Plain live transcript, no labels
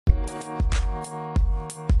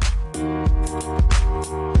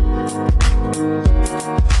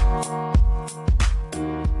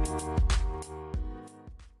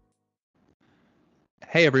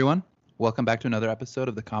Hey everyone, welcome back to another episode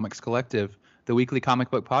of the Comics Collective, the weekly comic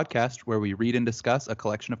book podcast where we read and discuss a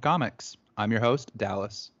collection of comics. I'm your host,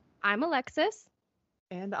 Dallas. I'm Alexis.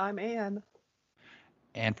 And I'm Anne.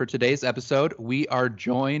 And for today's episode, we are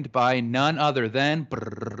joined by none other than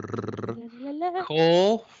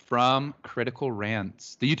Cole from Critical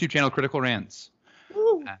Rants, the YouTube channel Critical Rants.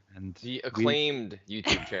 Woo. And The acclaimed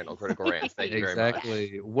YouTube channel, Critical Rants. Thank you very much.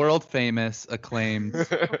 Exactly. World famous, acclaimed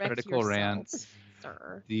Critical Rants.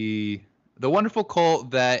 Sir. The wonderful Cole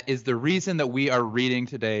that is the reason that we are reading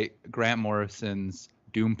today Grant Morrison's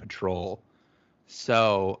Doom Patrol.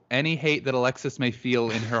 So any hate that Alexis may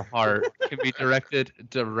feel in her heart can be directed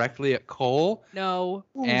directly at Cole. No,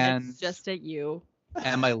 And it's just at you.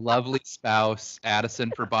 And my lovely spouse,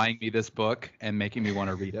 Addison, for buying me this book and making me want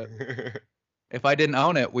to read it. If I didn't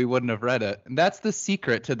own it, we wouldn't have read it. And that's the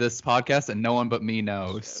secret to this podcast that no one but me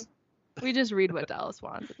knows. We just read what Dallas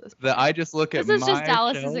wants at this point. That I just look at my This is just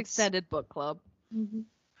Dallas's shelves. extended book club. Mm-hmm.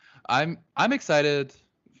 I'm excited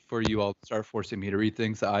for you all to start forcing me to read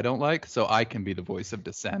things that I don't like so I can be the voice of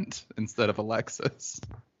dissent instead of Alexis.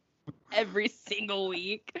 Every single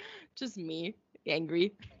week. Just me,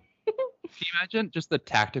 angry. Can you imagine just the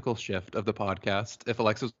tactical shift of the podcast if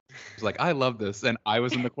Alexis was like, I love this, and I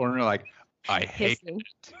was in the corner like, I hate Hissing.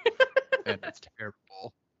 it, and it's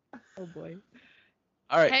terrible. Oh boy.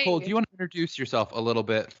 All right, Hey. Cole, do you want to introduce yourself a little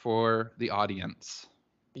bit for the audience?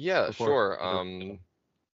 Yeah, Before- sure.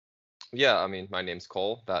 Yeah, I mean, my name's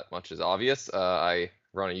Cole. That much is obvious. I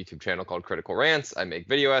run a YouTube channel called Critical Rants. I make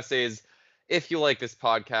video essays. If you like this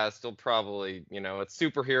podcast, you'll probably, it's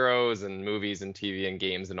superheroes and movies and TV and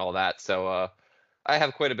games and all that. So I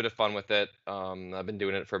have quite a bit of fun with it. I've been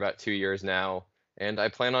doing it for about 2 years now, and I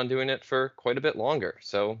plan on doing it for quite a bit longer.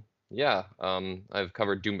 So yeah, I've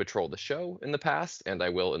covered Doom Patrol the show in the past, and I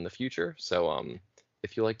will in the future. So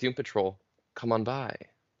if you like Doom Patrol, come on by.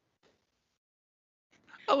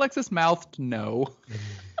 Alexis mouthed no.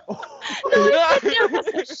 There was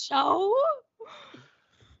a show?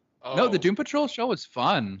 No, the Doom Patrol show was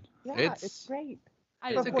fun. Yeah, it's great. I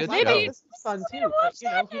It's just a good maybe show. This is fun maybe too. watch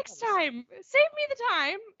but, that who next knows? time. Save me the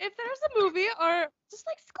time. If there's a movie or just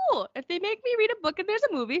like school, if they make me read a book and there's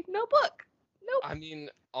a movie, no book. Nope. I mean, We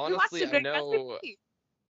watched honestly, it, I but it has to be know. movie.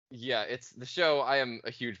 Yeah, it's the show. I am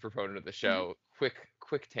a huge proponent of the show.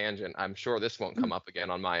 Quick tangent. I'm sure this won't come up again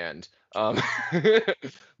on my end.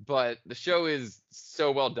 But the show is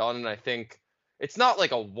so well done, and I think it's not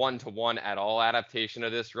like a one-to-one at all adaptation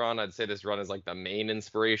of this run. I'd say this run is like the main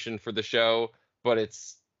inspiration for the show, but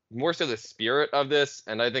it's more so the spirit of this,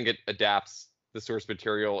 and I think it adapts the source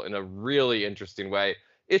material in a really interesting way.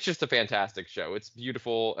 It's just a fantastic show. It's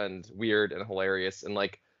beautiful and weird and hilarious, and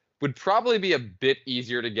like would probably be a bit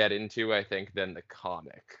easier to get into, I think, than the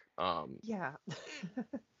comic. Yeah.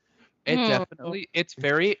 It Hmm. definitely it's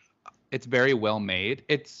very well made.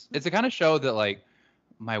 It's the kind of show that like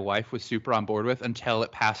my wife was super on board with until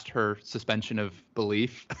it passed her suspension of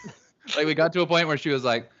belief. Like we got to a point where she was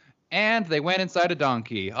like, and they went inside a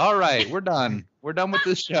donkey. All right, we're done. We're done with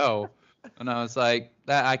this show. And I was like,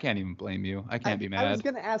 that I can't even blame you. I can't be I was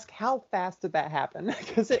mad. gonna ask, how fast did that happen?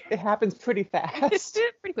 Because it happens pretty fast.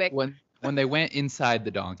 Pretty quick. When they went inside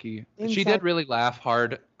the donkey. She Inside- did really laugh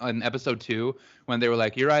hard on episode 2 when they were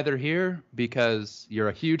like, you're either here because you're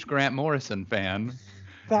a huge Grant Morrison fan,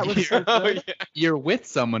 That was so Oh, good. yeah. you're with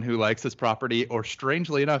someone who likes this property, or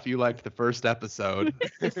strangely enough, you liked the first episode.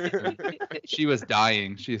 She was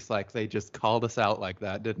dying. She's like, they just called us out like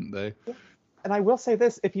that, didn't they? And I will say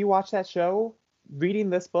this: if you watch that show,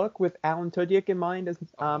 reading this book with Alan Tudyk in mind as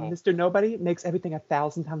Mr. Nobody makes everything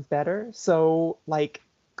 1,000 times better. So like,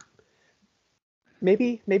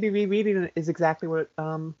 maybe rereading it is exactly what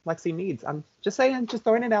Lexi needs. I'm just saying, just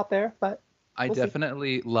throwing it out there. But I We'll see.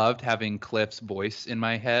 definitely loved having Cliff's voice in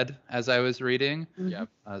my head as I was reading. Yep.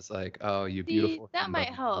 I was like, oh, you See, beautiful. that might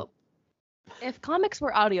humbug." help. If comics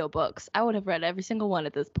were audiobooks, I would have read every single one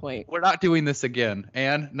at this point. We're not doing this again.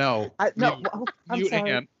 Anne, no. no, Mute- I'm mute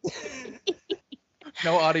sorry. Anne.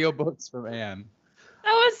 No audiobooks from Anne.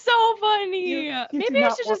 That was so funny. You do Maybe I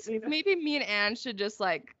not should want just me to- maybe me and Anne should just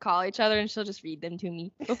like call each other and she'll just read them to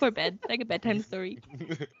me before bed, like a bedtime story.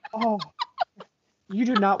 Oh, you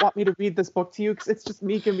do not want me to read this book to you, because it's just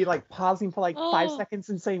me gonna be like pausing for like 5 Oh. seconds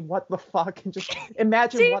and saying what the fuck, and just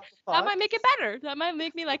imagine See, what the That fuck. might make it better. That might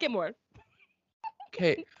make me like it more.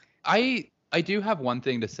 Okay, I do have one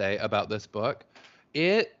thing to say about this book.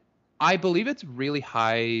 I believe it's really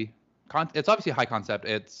high. It's obviously a high concept.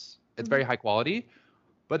 It's very high quality,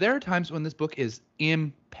 but there are times when this book is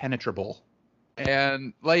impenetrable.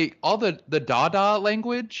 And like all the Dada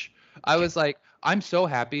language, I was like, I'm so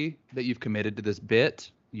happy that you've committed to this bit.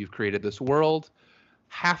 You've created this world.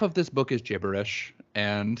 Half of this book is gibberish,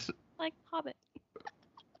 and Like Hobbit.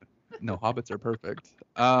 no, hobbits are perfect.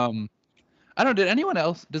 I don't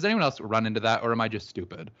know, does anyone else run into that, or am I just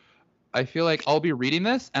stupid? I feel like I'll be reading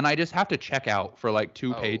this and I just have to check out for like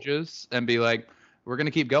 2 pages and be like, we're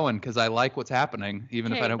gonna keep going because I like what's happening,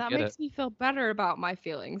 even if I Okay, don't that get makes me feel better about my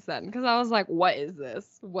feelings then, because I was like, what is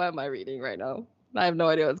this? What am I reading right now? I have no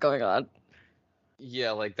idea what's going on.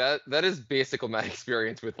 Yeah, like that is basically my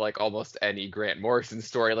experience with like almost any Grant Morrison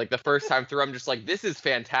story. Like the first time through, I'm just like, this is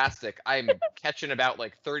fantastic. I'm catching about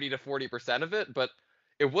like 30 to 40% of it, but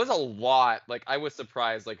it was a lot. Like I was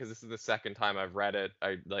surprised, like, because this is the second time I've read it.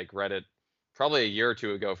 I like read it probably a year or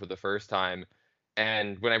two ago for the first time.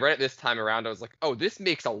 And when I read it this time around, I was like, oh, this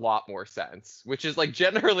makes a lot more sense, which is like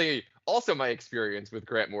generally also my experience with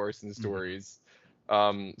Grant Morrison stories.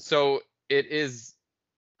 So it is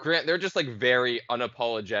Grant, they're just like very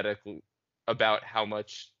unapologetic about how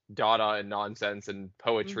much data and nonsense and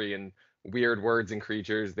poetry and weird words and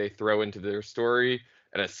creatures they throw into their story,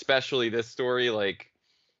 and especially this story. Like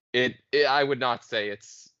I would not say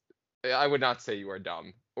I would not say you are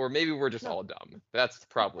dumb, or maybe we're just No. all dumb. That's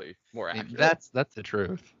probably more it. accurate. That's the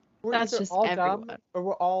truth. We're That's either just all everyone. dumb, or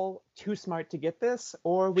we're all too smart to get this,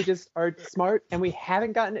 or we just are smart and we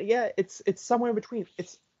haven't gotten it yet. It's somewhere in between.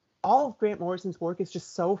 It's all of Grant Morrison's work is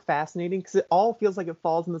just so fascinating because it all feels like it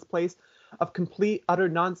falls in this place of complete utter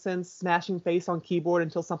nonsense, smashing face on keyboard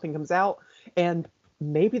until something comes out, and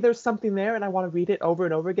maybe there's something there, and I want to read it over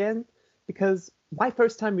and over again because my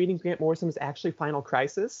first time reading Grant Morrison was actually Final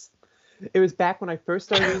Crisis. It was back when I first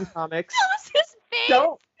started reading comics. That was his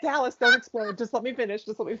face. Dallas, don't explode. Just let me finish.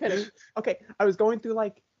 Okay, I was going through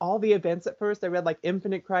like all the events at first. I read like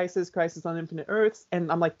Infinite Crisis, Crisis on Infinite Earths,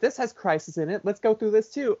 and I'm like, this has Crisis in it. Let's go through this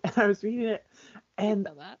too. And I was reading it, and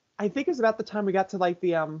Know that. I think it was about the time we got to like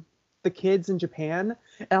the kids in Japan,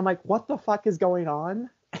 and I'm like, what the fuck is going on?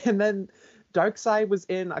 And then Darkseid was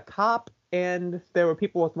in a cop, and there were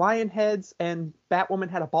people with lion heads, and Batwoman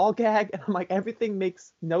had a ball gag, and I'm like, everything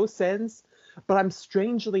makes no sense, but I'm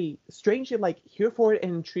strangely like here for it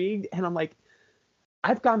and intrigued, and I'm like,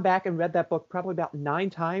 I've gone back and read that book probably about 9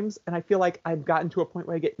 times, and I feel like I've gotten to a point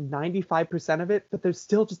where I get 95% of it, but there's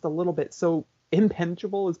still just a little bit. So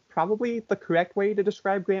impenetrable is probably the correct way to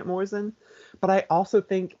describe Grant Morrison, but I also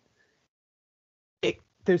think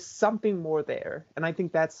there's something more there, and I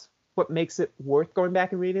think that's what makes it worth going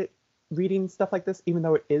back and reading stuff like this, even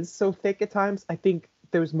though it is so thick at times. I think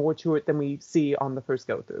there's more to it than we see on the first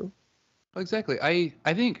go through. Exactly. I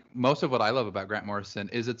think most of what I love about Grant Morrison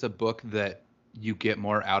is it's a book that you get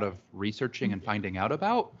more out of researching and finding out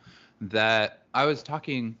about. That I was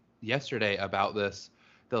talking yesterday about this,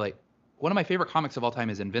 that like one of my favorite comics of all time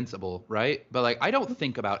is Invincible, right? But like I don't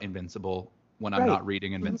think about Invincible when I'm Right. not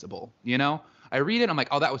reading Invincible. You know? I read it, I'm like,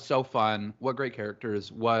 oh, that was so fun. What great characters.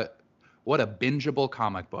 What a bingeable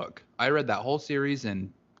comic book. I read that whole series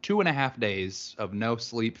in 2.5 days of no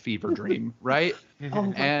sleep fever dream, right? Oh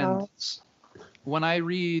my And God. when I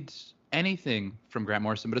read anything from Grant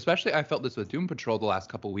Morrison, but especially I felt this with Doom Patrol the last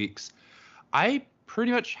couple weeks, I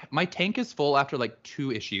pretty much, my tank is full after like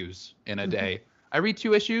 2 issues in a day. I read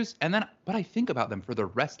 2 issues but I think about them for the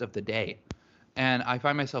rest of the day. And I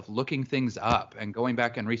find myself looking things up and going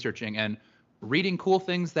back and researching and reading cool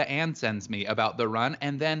things that Anne sends me about the run.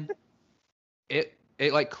 And then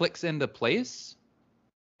it like clicks into place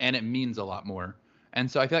and it means a lot more. And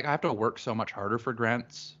so I feel like I have to work so much harder for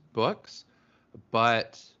Grant's books,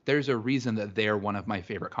 but there's a reason that they're one of my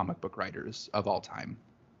favorite comic book writers of all time,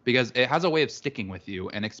 because it has a way of sticking with you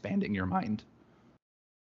and expanding your mind.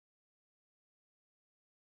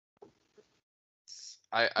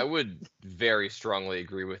 I would very strongly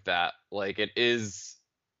agree with that. Like it is,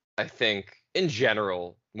 I think in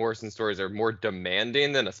general, Morrison stories are more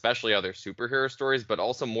demanding than especially other superhero stories, but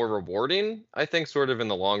also more rewarding, I think, sort of in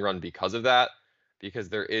the long run because of that. Because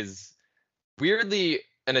there is weirdly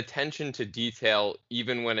an attention to detail,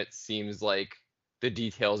 even when it seems like the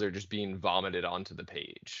details are just being vomited onto the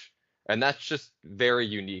page. And that's just very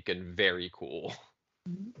unique and very cool.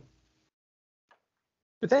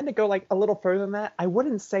 But then to go like a little further than that, I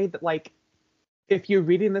wouldn't say that like if you're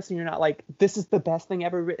reading this and you're not like, this is the best thing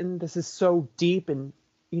ever written, this is so deep and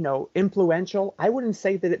influential, I wouldn't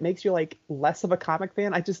say that it makes you like less of a comic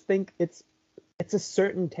fan. I just think it's a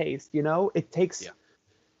certain taste, it takes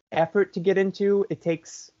effort to get into. It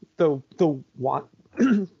takes the want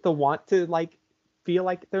the want to like feel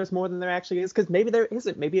like there's more than there actually is, because maybe there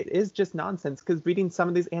isn't. Maybe it is just nonsense, because reading some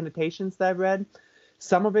of these annotations that I've read,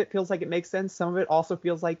 some of it feels like it makes sense, some of it also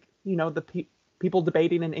feels like people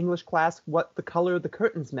debating in English class what the color of the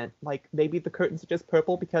curtains meant. Like maybe the curtains are just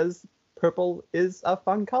purple because purple is a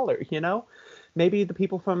fun color, you know? Maybe the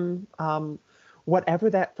people from whatever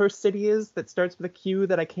that first city is that starts with a Q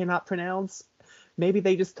that I cannot pronounce, maybe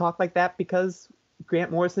they just talk like that because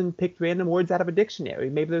Grant Morrison picked random words out of a dictionary.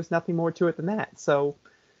 Maybe there's nothing more to it than that. So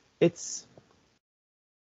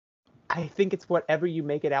I think it's whatever you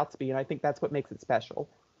make it out to be, and I think that's what makes it special.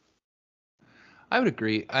 I would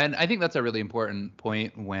agree. And I think that's a really important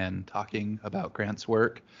point when talking about Grant's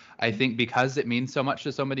work. I think because it means so much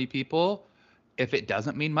to so many people, if it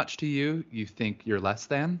doesn't mean much to you, you think you're less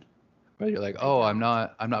than. Or you're like, oh, I'm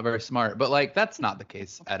not very smart. But like that's not the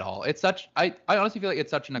case at all. It's such I honestly feel like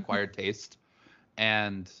it's such an acquired taste.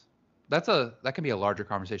 And that can be a larger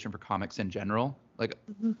conversation for comics in general. Like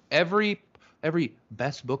every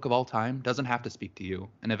best book of all time doesn't have to speak to you.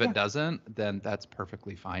 And if it doesn't, then that's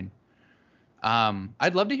perfectly fine.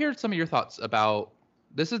 I'd love to hear some of your thoughts about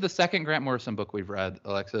this is the second Grant Morrison book we've read,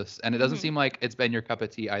 Alexis, and it doesn't seem like it's been your cup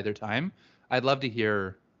of tea either time. I'd love to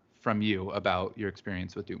hear from you about your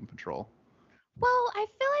experience with Doom Patrol. Well, I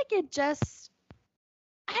feel like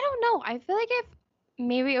I don't know. I feel like if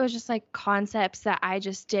maybe it was just like concepts that I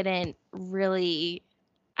just didn't really,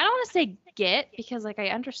 I don't want to say get because like I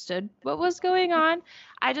understood what was going on.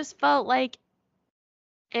 I just felt like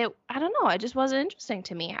I don't know, it just wasn't interesting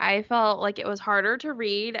to me. I felt like it was harder to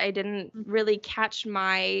read. I didn't really catch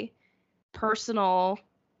my personal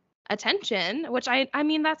attention, which I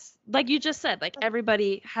mean, that's like you just said, like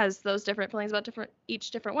everybody has those different feelings about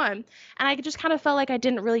each different one. And I just kind of felt like I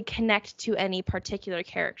didn't really connect to any particular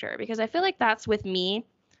character because I feel like that's with me.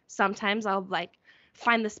 Sometimes I'll like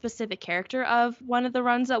find the specific character of one of the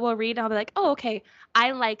runs that we'll read. And I'll be like, oh, okay,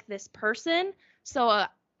 I like this person. So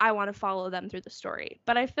I want to follow them through the story.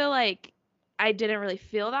 But I feel like I didn't really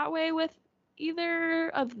feel that way with any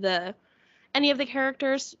of the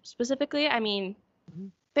characters specifically. I mean,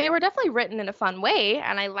 they were definitely written in a fun way,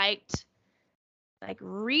 and I liked like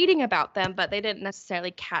reading about them, but they didn't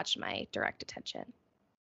necessarily catch my direct attention.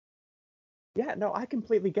 Yeah, no, I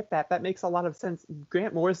completely get that. That makes a lot of sense.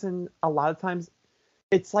 Grant Morrison, a lot of times,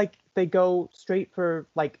 it's like they go straight for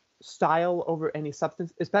like style over any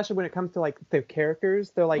substance, especially when it comes to like their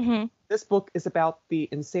characters. They're like, this book is about the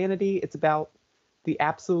insanity. It's about the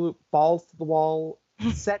absolute balls to the wall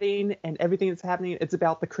setting and everything that's happening. It's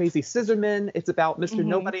about the crazy scissorman. It's about Mr.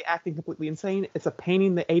 Nobody acting completely insane. It's a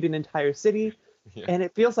painting that ate an entire city. Yeah. And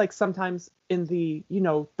it feels like sometimes in the,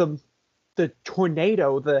 the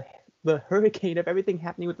tornado, the hurricane of everything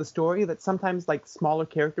happening with the story, that sometimes like smaller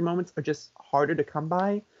character moments are just harder to come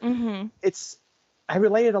by. I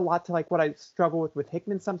relate it a lot to like what I struggle with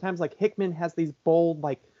Hickman sometimes. Like Hickman has these bold,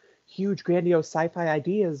 like huge, grandiose sci-fi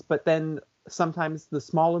ideas, but then sometimes the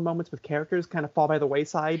smaller moments with characters kind of fall by the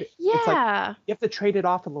wayside. Yeah. It's like you have to trade it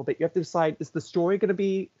off a little bit. You have to decide, is the story going to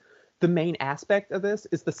be the main aspect of this?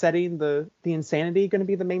 Is the setting, the insanity going to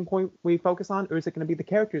be the main point we focus on? Or is it going to be the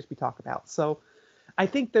characters we talk about? So I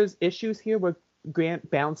think there's issues here where Grant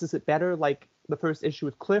balances it better. Like the first issue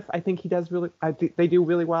with Cliff, I think they do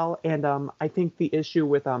really well. And I think the issue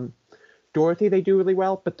with Dorothy, they do really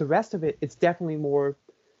well. But the rest of it, it's definitely more,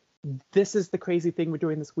 this is the crazy thing we're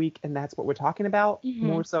doing this week, and that's what we're talking about,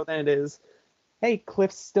 more so than it is, hey,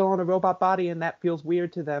 Cliff's still on a robot body, and that feels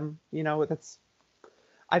weird to them.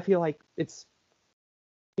 I feel like it's,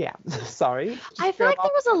 yeah, sorry. I feel like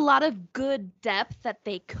there was a lot of good depth that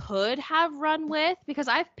they could have run with, because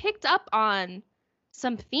I've picked up on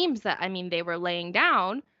some themes that, they were laying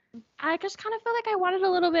down. I just kind of feel like I wanted a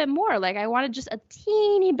little bit more. Like I wanted just a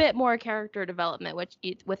teeny bit more character development with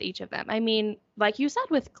each of them. Like you said,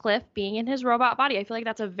 with Cliff being in his robot body, I feel like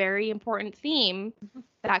that's a very important theme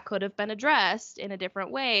that could have been addressed in a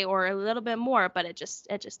different way or a little bit more, but it just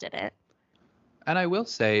didn't. And I will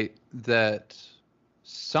say that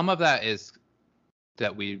some of that is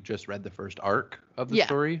that we just read the first arc of the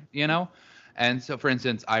story, And so, for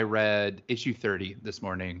instance, I read issue 30 this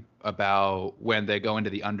morning about when they go into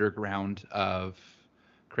the underground of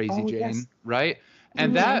Crazy Jane, right?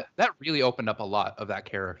 And that really opened up a lot of that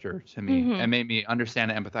character to me and made me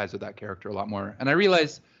understand and empathize with that character a lot more. And I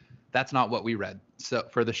realized that's not what we read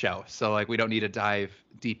for the show. So, like, we don't need to dive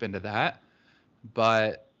deep into that.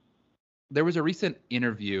 But there was a recent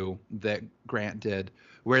interview that Grant did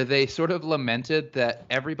where they sort of lamented that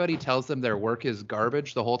everybody tells them their work is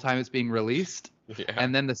garbage the whole time it's being released. Yeah.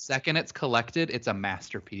 And then the second it's collected, it's a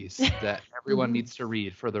masterpiece that everyone needs to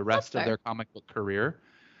read for the rest of their comic book career.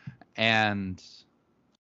 And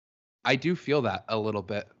I do feel that a little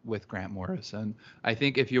bit with Grant Morrison. I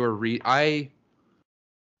think if you were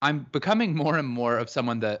I'm becoming more and more of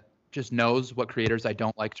someone that just knows what creators I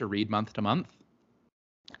don't like to read month to month.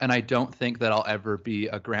 And I don't think that I'll ever be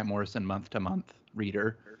a Grant Morrison month-to-month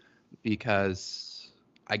reader because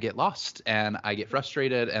I get lost and I get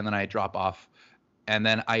frustrated and then I drop off. And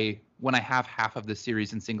then when I have half of the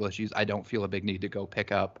series in single issues, I don't feel a big need to go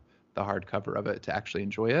pick up the hardcover of it to actually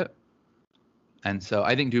enjoy it. And so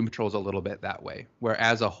I think Doom Patrol is a little bit that way, where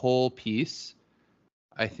as a whole piece,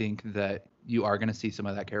 I think that you are going to see some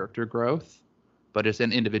of that character growth, but just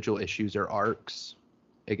in individual issues or arcs,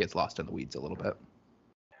 it gets lost in the weeds a little bit.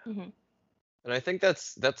 Mm-hmm. And I think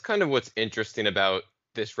that's kind of what's interesting about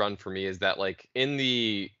this run for me is that like in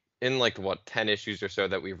like what 10 issues or so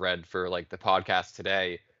that we've read for like the podcast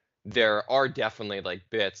today, there are definitely like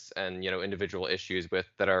bits and individual issues with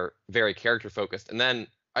that are very character focused. And then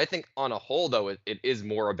I think on a whole though it is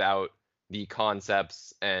more about the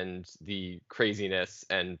concepts and the craziness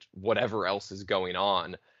and whatever else is going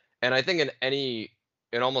on. And I think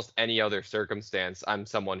in almost any other circumstance, I'm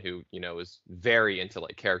someone who, is very into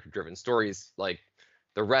like character driven stories. Like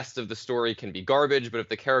the rest of the story can be garbage, but if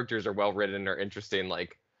the characters are well written or interesting,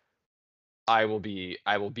 like I will be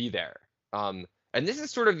there. And this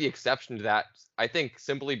is sort of the exception to that, I think,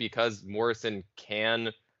 simply because Morrison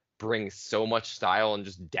can bring so much style and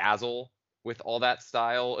just dazzle with all that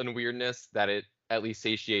style and weirdness that it at least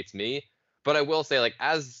satiates me. But I will say, like,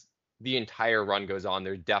 as the entire run goes on,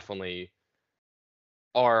 there definitely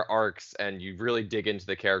are arcs and you really dig into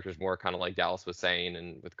the characters more, kind of like Dallas was saying,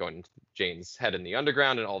 and with going into Jane's head in the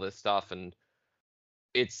underground and all this stuff. And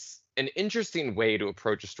it's an interesting way to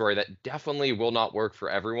approach a story that definitely will not work for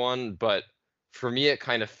everyone, but for me it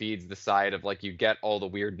kind of feeds the side of like you get all the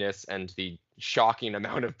weirdness and the shocking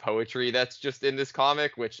amount of poetry that's just in this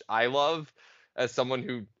comic, which I love as someone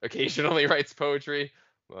who occasionally writes poetry,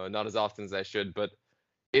 not as often as I should, but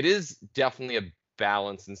it is definitely a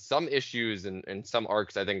balance in some issues and some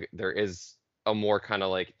arcs. I think there is a more kind of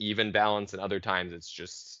like even balance, and other times it's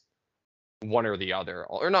just one or the other,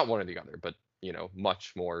 or not one or the other, but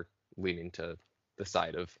much more leaning to the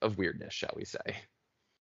side of weirdness, shall we say.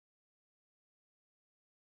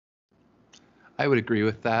 I would agree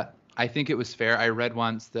with that. I think it was fair. I read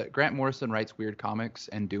once that Grant Morrison writes weird comics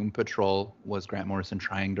and Doom Patrol was Grant Morrison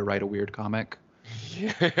trying to write a weird comic.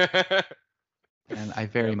 And I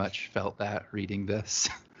very much felt that reading this.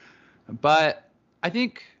 But I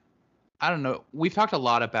think, I don't know, we've talked a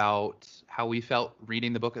lot about how we felt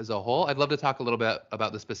reading the book as a whole. I'd love to talk a little bit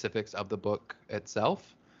about the specifics of the book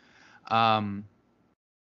itself. Do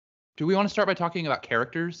we want to start by talking about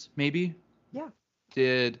characters, maybe? Yeah.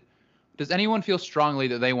 Does anyone feel strongly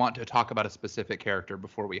that they want to talk about a specific character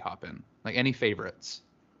before we hop in? Like any favorites?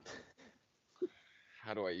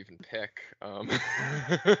 How do I even pick?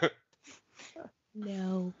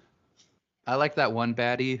 No. I like that one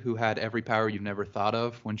baddie who had every power you've never thought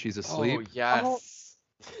of when she's asleep. Oh yes.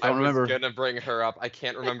 I don't remember. was gonna bring her up. I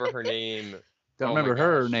can't remember her name. Don't Oh my remember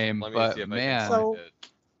her gosh. name, Let me but see if I can man, So- find it.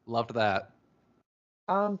 loved that.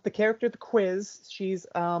 The character, the quiz, she's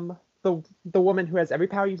the woman who has every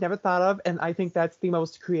power you've never thought of, and I think that's the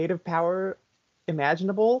most creative power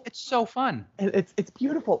imaginable. It's so fun. And it's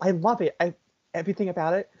beautiful. I love it. Everything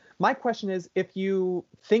about it. My question is, if you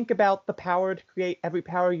think about the power to create every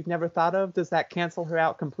power you've never thought of, does that cancel her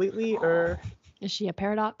out completely, or Is she a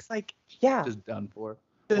paradox? like, yeah? Just done for.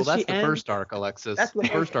 Does Well, that's she the end- first arc, Alexis. That's The the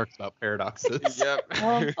first arc's about paradoxes. Yep.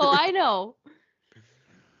 Oh, I know.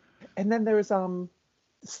 And then there's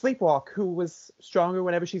Sleepwalk, who was stronger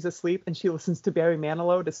whenever she's asleep, and she listens to Barry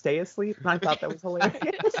Manilow to stay asleep, and I thought that was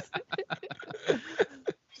hilarious.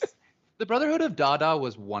 The Brotherhood of Dada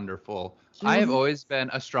was wonderful. I have always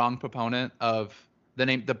been a strong proponent of the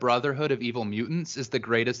name. The Brotherhood of Evil Mutants is the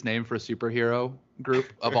greatest name for a superhero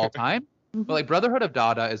group of all time. But like Brotherhood of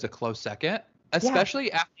Dada is a close second,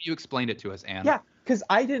 especially after you explained it to us, Anne. Yeah, because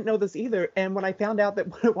I didn't know this either, and when I found out that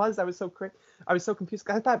what it was, I was so confused.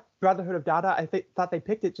 I thought Brotherhood of Dada. Thought they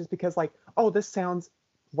picked it just because, like, oh, this sounds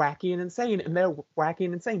wacky and insane, and they're wacky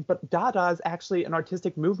and insane. But Dada is actually an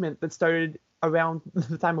artistic movement that started around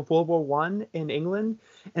the time of World War I in England,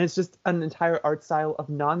 and it's just an entire art style of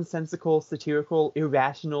nonsensical, satirical,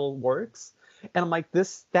 irrational works. And I'm like,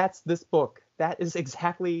 that's this book. That is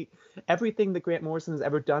exactly everything that Grant Morrison has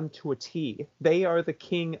ever done to a T. They are the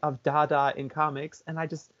king of Dada in comics, and I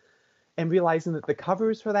just am realizing that the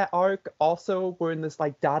covers for that arc also were in this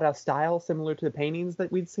like Dada style, similar to the paintings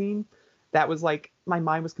that we'd seen. That was like, my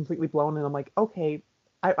mind was completely blown, and I'm like, okay,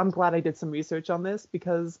 I'm glad I did some research on this,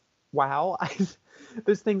 because wow,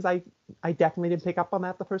 there's things I definitely didn't pick up on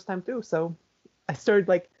that the first time through. So I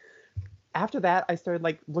started after that, I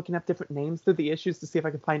started looking up different names through the issues to see if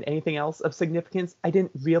I could find anything else of significance. I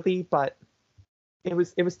didn't really, but it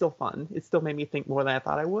was still fun. It still made me think more than I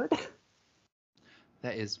thought I would.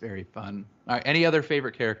 That is very fun. All right, any other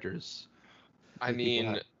favorite characters? I that people mean,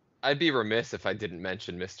 have? I'd be remiss if I didn't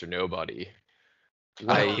mention Mr. Nobody.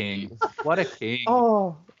 What a Like, king! What a king!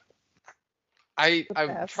 Oh, the I'm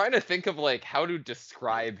best. trying to think of like how to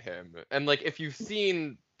describe him. And like if you've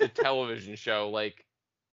seen the television show, like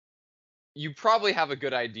you probably have a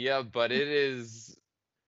good idea, but it is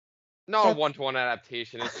not a That's one-to-one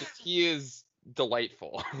adaptation. It's just he is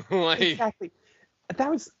delightful. Like exactly. That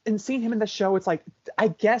was, and seeing him in the show, it's like, I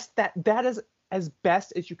guess that is as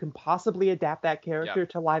best as you can possibly adapt that character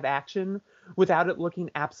to live action without it looking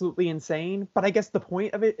absolutely insane. But I guess the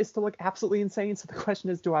point of it is to look absolutely insane. So the question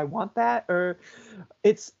is, do I want that? Or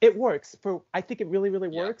it works for, I think it really, really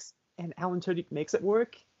Yeah. works. And Alan Tudyk makes it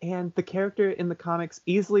work. And the character in the comics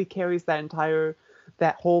easily carries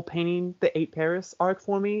that whole painting the 8 Paris arc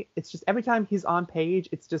for me. It's just every time he's on page,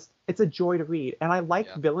 it's a joy to read. And I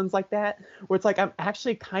like villains like that, where it's like I'm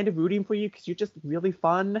actually kind of rooting for you because you're just really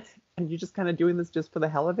fun and you're just kind of doing this just for the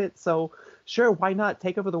hell of it. So sure, why not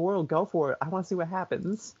take over the world? Go for it. I want to see what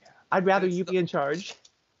happens. I'd rather you be in charge.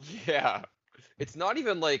 yeah. It's not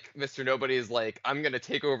even like Mr. Nobody is like, I'm gonna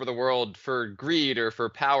take over the world for greed or for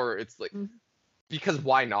power. It's like because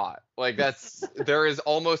why not? Like there is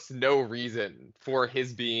almost no reason for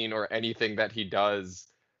his being or anything that he does.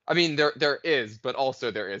 I mean, there is, but also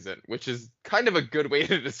there isn't, which is kind of a good way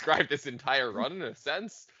to describe this entire run in a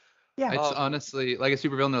sense. Yeah. It's honestly like a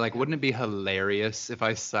supervillain. They're like, wouldn't it be hilarious if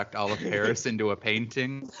I sucked all of Paris into a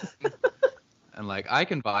painting? And like, I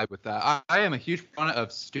can vibe with that. I am a huge fan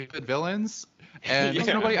of stupid villains, and Yeah.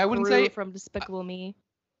 Mr. Nobody. I wouldn't Gru say from Despicable Me.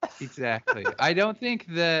 exactly. I don't think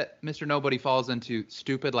that Mr. Nobody falls into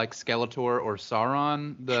stupid like Skeletor or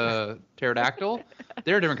Sauron, the pterodactyl.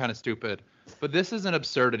 They're a different kind of stupid. But this is an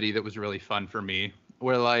absurdity that was really fun for me.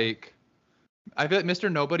 Where like, I feel like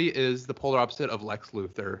Mr. Nobody is the polar opposite of Lex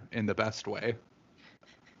Luthor in the best way.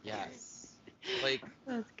 Yes. Like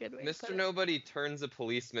That's a good way. Mr. Nobody turns a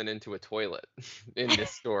policeman into a toilet in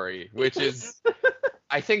this story, which is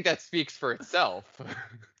I think that speaks for itself.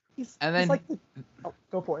 He's And then like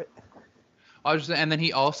go for it. and then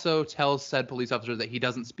he also tells said police officer that he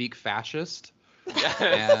doesn't speak fascist. Yes.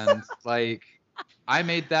 And like, I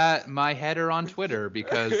made that my header on Twitter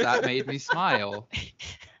because that made me smile.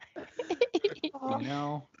 You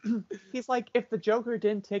know? He's like, if the Joker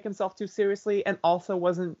didn't take himself too seriously and also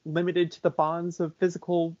wasn't limited to the bonds of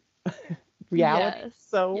physical reality. Yes.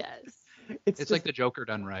 So yes. it's Like the Joker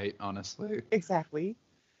done right, honestly. exactly.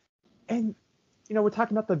 And we're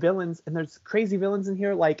talking about the villains, and there's crazy villains in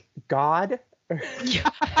here like God.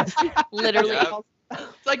 Literally. Yep.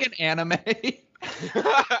 It's like an anime.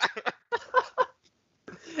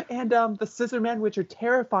 And the Scissor Men, which are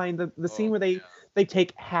terrifying. The scene where they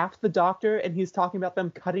take half the Doctor and he's talking about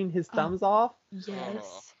them cutting his thumbs off.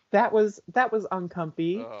 Yes. That was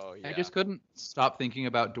uncomfy. Oh yeah. I just couldn't stop thinking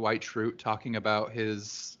about Dwight Schrute talking about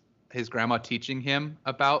his grandma teaching him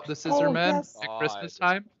about the Scissor Men yes. at Christmas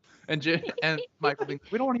time. And Michael being,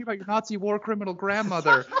 we don't want to hear about your Nazi war criminal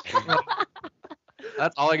grandmother.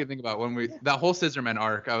 That's all I could think about when that whole Scissorman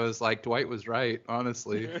arc. I was like, Dwight was right,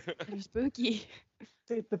 honestly. They're spooky.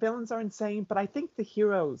 The villains are insane, but I think the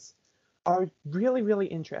heroes are really, really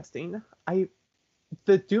interesting.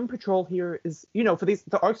 The Doom Patrol here is, for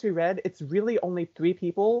the arcs we read, it's really only 3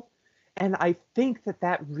 people, and I think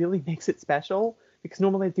that really makes it special because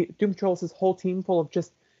normally the Doom Patrol is this whole team full of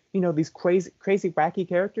just, these crazy, wacky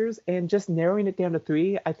characters, and just narrowing it down to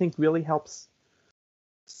 3, I think really helps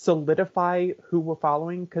solidify who we're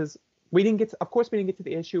following because we didn't get to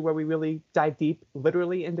the issue where we really dive deep,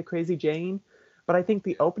 literally into Crazy Jane, but I think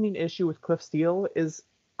the opening issue with Cliff Steele is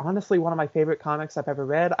honestly one of my favorite comics I've ever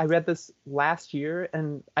read. I read this last year,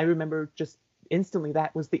 and I remember just instantly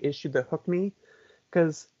that was the issue that hooked me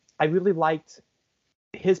because I really liked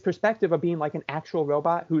his perspective of being like an actual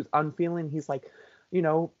robot who's unfeeling. He's like,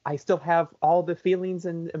 I still have all the feelings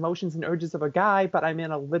and emotions and urges of a guy, but I'm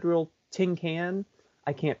in a literal tin can.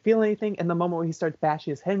 I can't feel anything. And the moment where he starts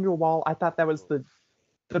bashing his head into a wall, I thought that was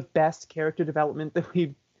the best character development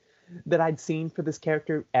that I'd seen for this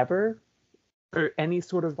character ever, or any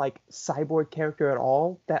sort of like cyborg character at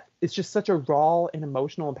all. That it's just such a raw and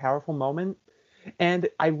emotional and powerful moment. And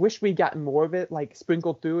I wish we'd gotten more of it, like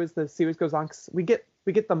sprinkled through as the series goes on. 'Cause we get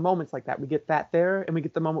the moments like that. We get that there, and we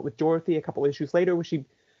get the moment with Dorothy a couple issues later where she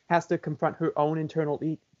has to confront her own internal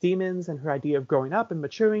demons and her idea of growing up and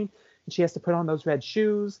maturing, and she has to put on those red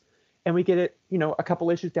shoes. And we get it, a couple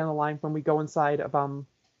issues down the line when we go inside of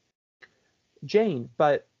Jane.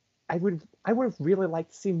 But I would have really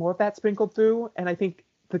liked to see more of that sprinkled through, and I think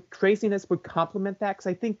the craziness would complement that because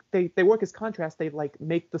I think they work as contrast. They like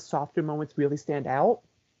make the softer moments really stand out.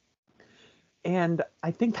 And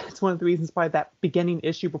I think that's one of the reasons why that beginning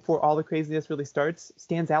issue before all the craziness really starts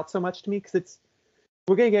stands out so much to me, because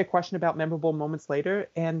we're going to get a question about memorable moments later,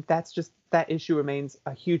 and that issue remains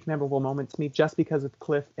a huge memorable moment to me just because of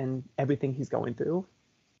Cliff and everything he's going through.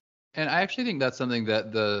 And I actually think that's something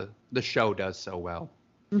that the show does so well.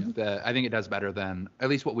 Mhm. That I think it does better than at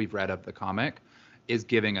least what we've read of the comic, is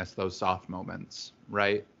giving us those soft moments,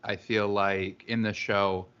 right? I feel like in the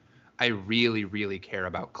show, I really, really care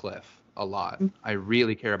about Cliff a lot. Mhm. I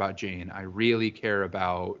really care about Jane. I really care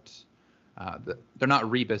about they're not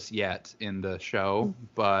Rebus yet in the show,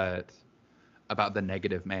 but about the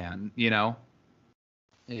negative man.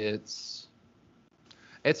 It's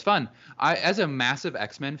fun. As a massive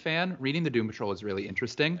X-Men fan, reading the Doom Patrol is really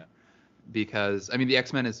interesting because I mean the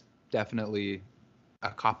X-Men is definitely a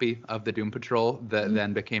copy of the Doom Patrol that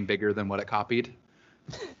then became bigger than what it copied.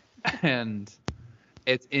 And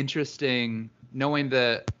it's interesting knowing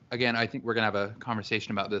that, again, I think we're going to have a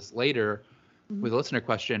conversation about this later with a listener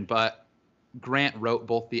question, but Grant wrote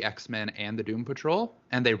both the X-Men and the Doom Patrol,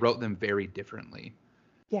 and they wrote them very differently.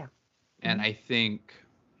 Yeah. And I think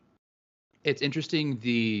it's interesting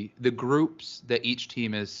the groups that each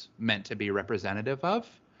team is meant to be representative of.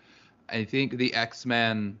 I think the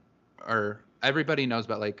X-Men are, everybody knows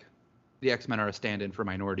about like the X-Men are a stand-in for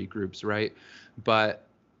minority groups, right? But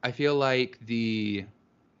I feel like the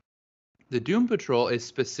Doom Patrol is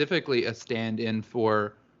specifically a stand-in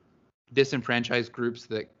for disenfranchised groups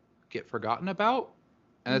that get forgotten about.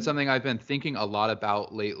 And that's something I've been thinking a lot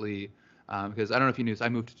about lately, because I don't know if you knew this, I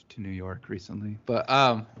moved to New York recently, but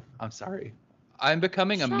I'm sorry. I'm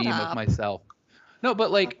becoming a Shut meme of up. myself. No,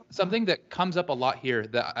 but like something that comes up a lot here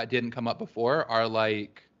that I didn't come up before are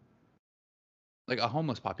like a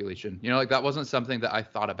homeless population. Like that wasn't something that I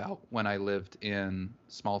thought about when I lived in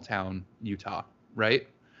small town Utah, right?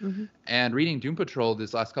 Mhm. And reading Doom Patrol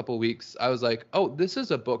these last couple of weeks, I was like, oh, this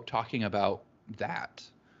is a book talking about that,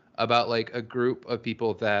 about like a group of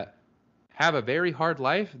people that have a very hard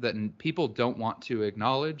life that people don't want to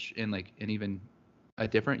acknowledge in like an even a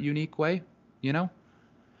different unique way, you know?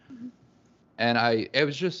 And it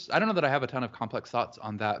was just, I don't know that I have a ton of complex thoughts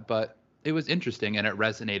on that, but it was interesting and it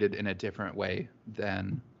resonated in a different way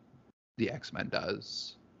than the X-Men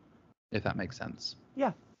does, if that makes sense.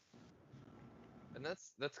 Yeah. And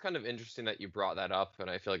that's kind of interesting that you brought that up, and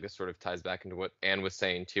I feel like this sort of ties back into what Anne was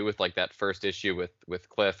saying too, with like that first issue with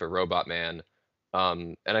Cliff or Robot Man.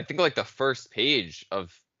 And I think like the first page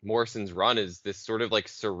of Morrison's run is this sort of like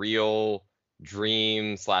surreal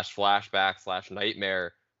dream slash flashback slash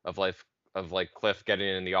nightmare of like Cliff getting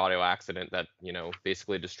in the auto accident that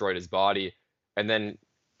basically destroyed his body, and then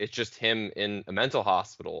it's just him in a mental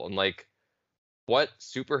hospital. And like, what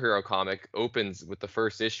superhero comic opens with the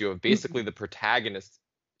first issue of basically the protagonist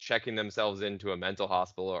checking themselves into a mental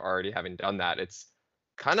hospital or already having done that? It's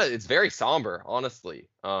very somber, honestly.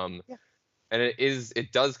 Yeah. And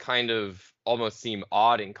it does kind of almost seem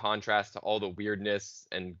odd in contrast to all the weirdness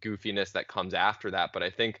and goofiness that comes after that. But I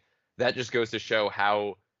think that just goes to show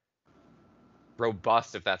how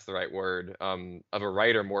robust, if that's the right word, of a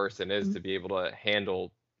writer Morrison is, to be able to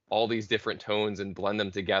handle all these different tones and blend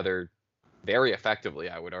them together very effectively,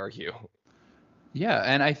 I would argue. Yeah,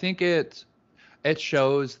 and I think it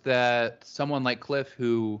shows that someone like Cliff,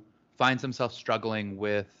 who finds himself struggling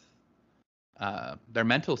with their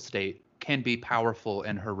mental state, can be powerful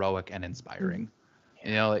and heroic and inspiring.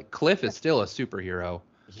 Like Cliff is still a superhero.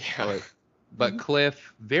 Yeah. But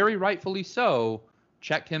Cliff, very rightfully so,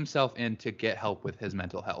 checked himself in to get help with his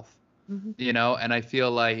mental health. And I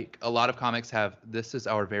feel like a lot of comics have, this is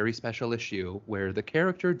our very special issue where the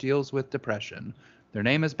character deals with depression. Their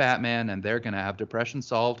name is Batman, and they're going to have depression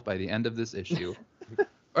solved by the end of this issue.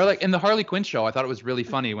 Or like in the Harley Quinn show, I thought it was really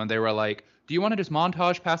funny when they were like, do you want to just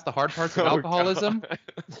montage past the hard parts of alcoholism?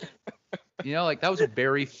 Like that was a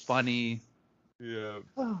very funny,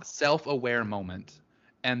 self-aware moment.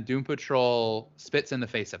 And Doom Patrol spits in the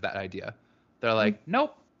face of that idea. They're like,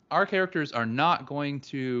 nope, our characters are not going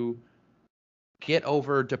to get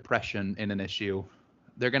over depression in an issue.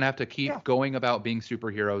 They're going to have to keep going about being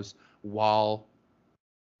superheroes while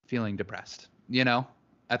feeling depressed.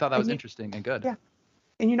 I thought that was interesting and good. Yeah.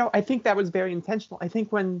 And I think that was very intentional. I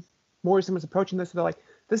think when Morrison was approaching this, they're like,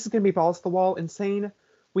 this is going to be balls to the wall, insane.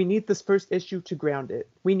 We need this first issue to ground it.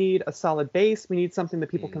 We need a solid base. We need something that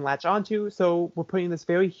people can latch onto. So we're putting this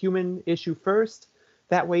very human issue first.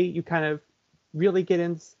 That way you kind of really get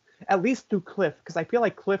in, at least through Cliff, because I feel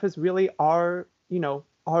like Cliff is really our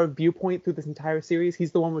viewpoint through this entire series.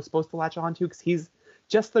 He's the one we're supposed to latch onto because he's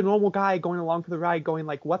just the normal guy going along for the ride, going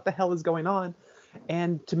like, what the hell is going on?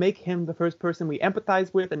 And to make him the first person we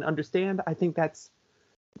empathize with and understand, I think that's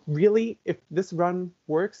really, if this run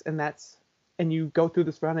works and you go through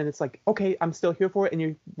this run and it's like, okay, I'm still here for it, and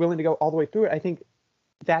you're willing to go all the way through it, I think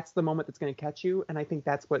that's the moment that's going to catch you, and I think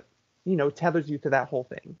that's what, tethers you to that whole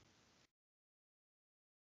thing.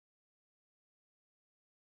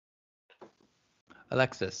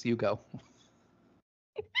 Alexis, you go.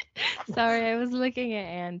 Sorry, I was looking at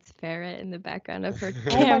Anne's ferret in the background of her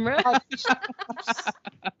Oh my camera. God.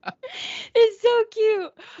 It's so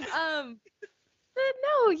cute. But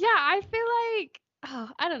no, yeah, I feel like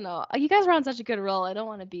I don't know. You guys were on such a good roll. I don't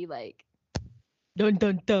want to be like dun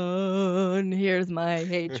dun dun. Here's my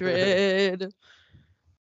hatred.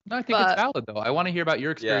 No, I think it's valid though. I want to hear about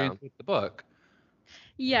your experience with the book.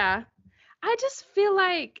 Yeah, I just feel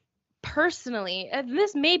like personally, and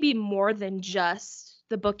this may be more than just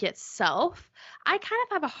the book itself. I kind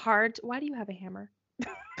of have a hard. Why do you have a hammer?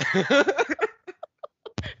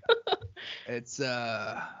 It's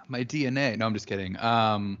my DNA. No, I'm just kidding.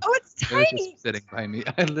 Oh, it's It was tiny. just sitting by me.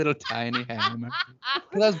 A little tiny hammer.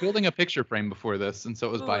 Because I was building a picture frame before this, and so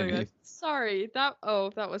it was by me. God. Sorry. That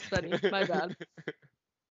was funny. My bad.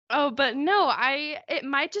 Oh, but no, it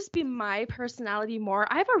might just be my personality more.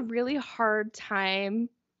 I have a really hard time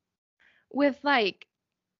with like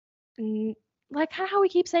kind of how we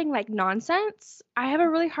keep saying like nonsense. I have a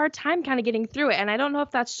really hard time kind of getting through it, and I don't know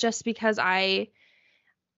if that's just because I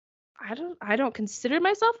don't consider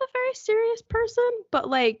myself a very serious person, but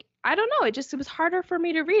like I don't know, it was harder for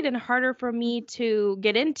me to read and harder for me to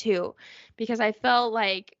get into because I felt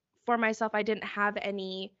like for myself I didn't have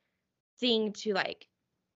anything to like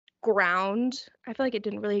ground. I feel like it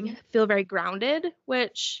didn't really feel very grounded,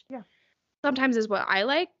 which sometimes is what I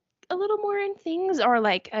like a little more in things, or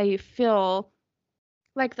like I feel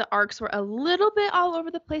like the arcs were a little bit all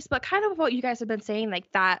over the place, but kind of what you guys have been saying,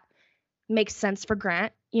 like that makes sense for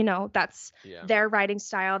Grant. That's their writing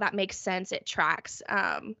style. That makes sense. It tracks.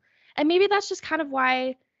 And maybe that's just kind of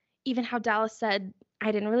why, even how Dallas said,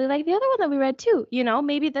 I didn't really like the other one that we read too.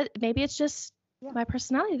 Maybe it's just my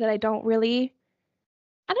personality that I don't really.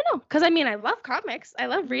 I don't know. Because I mean, I love comics. I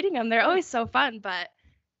love reading them. They're always so fun. But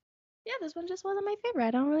yeah, this one just wasn't my favorite.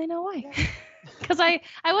 I don't really know why. Because I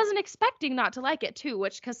wasn't expecting not to like it too.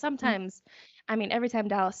 Because sometimes, I mean, every time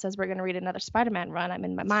Dallas says we're gonna read another Spider-Man run, I'm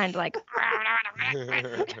in my mind like,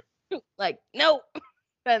 like no,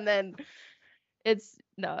 and then it's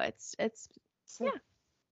yeah.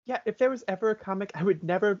 Yeah, if there was ever a comic I would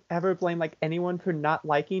never ever blame like anyone for not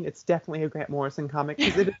liking, it's definitely a Grant Morrison comic,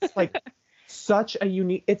 because it is like such a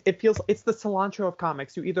unique. It feels it's the cilantro of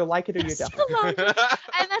comics. You either like it or you don't. Cilantro.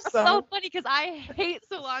 And that's so funny because I hate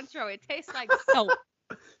cilantro. It tastes like soap.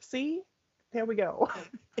 See, there we go.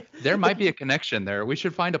 There might be a connection there. We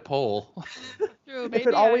should find a poll. True. If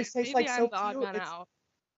it always tastes like I'm soap, the odd man out.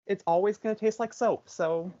 it's always gonna taste like soap.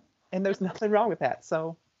 So, and there's nothing wrong with that.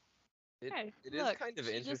 So. It is kind of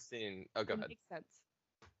interesting. Oh, go ahead. Makes sense.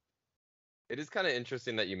 It is kind of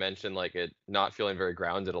interesting that you mentioned like it not feeling very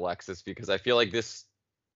grounded, Alexis, because I feel like this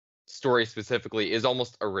story specifically is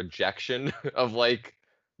almost a rejection of like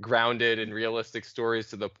grounded and realistic stories,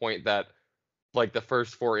 to the point that like the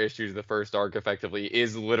first 4 issues, the first arc effectively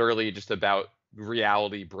is literally just about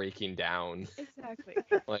reality breaking down. Exactly.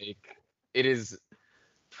 Like it is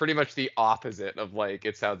pretty much the opposite of like,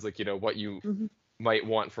 it sounds like, what you might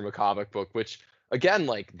want from a comic book, which again,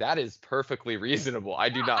 like that is perfectly reasonable. I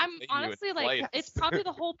do not. I'm honestly like, it's probably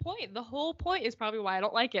the whole point. The whole point is probably why I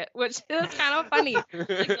don't like it, which is kind of funny. Like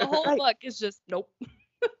the whole book is just nope.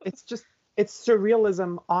 It's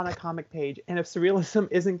surrealism on a comic page, and if surrealism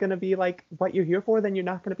isn't going to be like what you're here for, then you're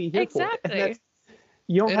not going to be here for it. And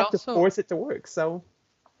you don't have to force it to work. So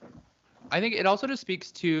I think it also just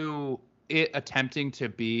speaks to it attempting to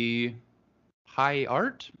be high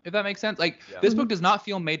art, if that makes sense. Like this book does not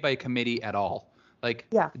feel made by a committee at all. Like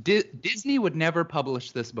Disney would never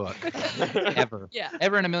publish this book ever,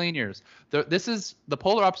 ever in a million years. This is the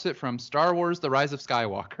polar opposite from Star Wars: The Rise of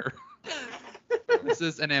Skywalker. This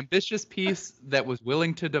is an ambitious piece that was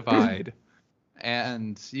willing to divide,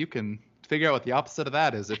 and you can figure out what the opposite of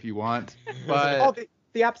that is if you want. But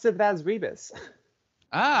the opposite of that is Rebus.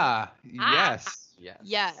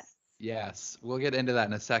 Yes. We'll get into that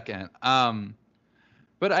in a second.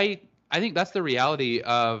 But I think that's the reality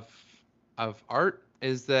of art,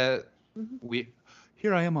 is that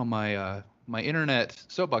here I am on my my internet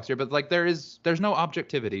soapbox here, but like there's no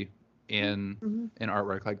objectivity in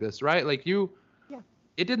artwork like this, right? Like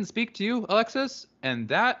it didn't speak to you, Alexis, and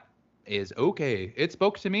that is okay. It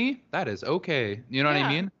spoke to me. That is okay. You know what I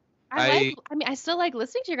mean? I still like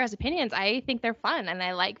listening to your guys' opinions. I think they're fun, and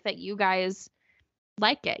I like that you guys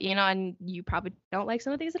like it, and you probably don't like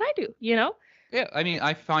some of the things that I do, Yeah, I mean,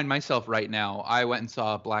 I find myself right now. I went and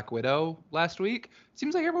saw Black Widow last week.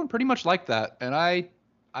 Seems like everyone pretty much liked that, and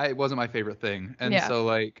it wasn't my favorite thing. And Yeah. so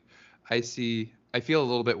like, I feel a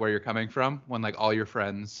little bit where you're coming from when like all your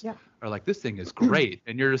friends Yeah. are like, this thing is great,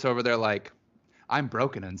 and you're just over there like, I'm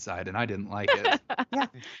broken inside and I didn't like it. Yeah,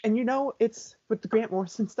 and it's with the Grant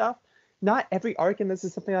Morrison stuff. Not every arc in this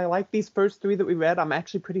is something I like. These first 3 that we read, I'm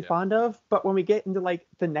actually pretty fond of. But when we get into like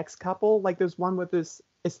the next couple, like there's one where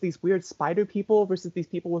it's these weird spider people versus these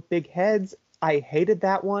people with big heads. I hated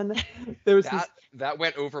that one. There was That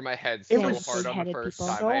went over my head It so was hard on the big-headed first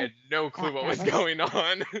people. time. I had no clue what was going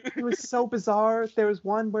on. it was so bizarre. There was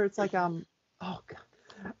one where it's like oh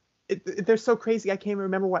god. They're so crazy. I can't even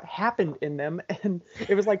remember what happened in them, and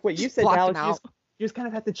it was like what you said, blocked Alex. them out. You just kind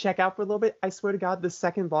of have to check out for a little bit. I swear to God, the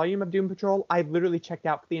second volume of Doom Patrol, I literally checked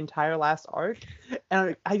out for the entire last arc,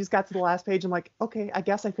 and I just got to the last page. I'm like, okay, I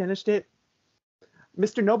guess I finished it.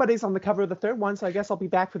 Mr. Nobody's on the cover of the third one, so I guess I'll be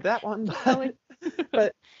back for that one.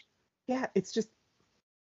 But yeah, it's just,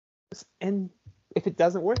 and if it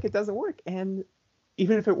doesn't work, it doesn't work, and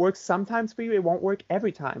even if it works sometimes for you, it won't work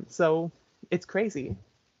every time. So it's crazy.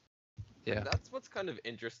 Yeah. That's what's kind of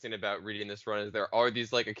interesting about reading this run is there are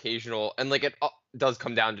these like occasional, and like it does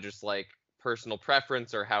come down to just like personal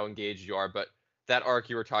preference or how engaged you are, but that arc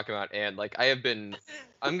you were talking about, and like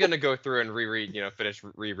I'm gonna go through and reread, finish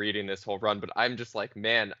rereading this whole run, but I'm just like,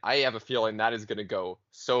 man, I have a feeling that is gonna go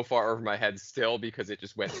so far over my head still because it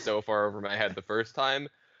just went so far over my head the first time.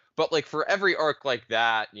 But like for every arc like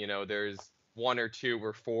that, there's 1 or 2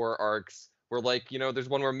 or 4 arcs where like, there's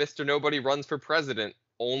one where Mr. Nobody runs for president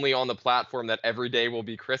only on the platform that every day will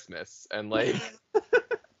be Christmas, and like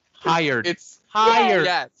Hired. it's hired.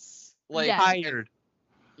 yes, like Yes. Hired.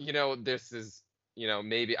 this is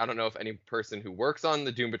maybe I don't know if any person who works on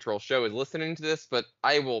the Doom Patrol show is listening to this, but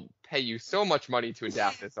I will pay you so much money to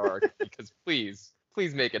adapt this arc because please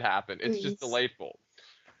make it happen. It's just Please. delightful.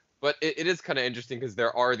 But it is kind of interesting because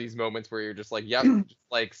there are these moments where you're just like, yep, just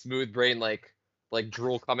like smooth brain, like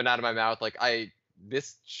drool coming out of my mouth. Like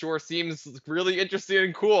this sure seems really interesting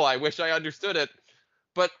and cool. I wish I understood it.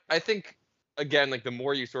 But I think again, like the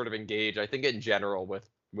more you sort of engage, I think in general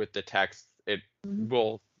with the text, it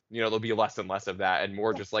will, there'll be less and less of that and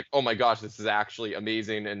more just like, oh my gosh, this is actually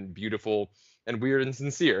amazing and beautiful and weird and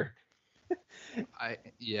sincere.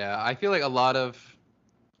 I feel like a lot of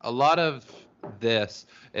this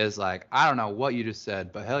is like, I don't know what you just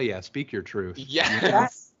said, but hell yeah, speak your truth.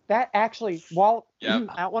 Yes. That actually, while Yep.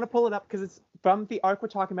 I don't want to pull it up because it's from the arc we're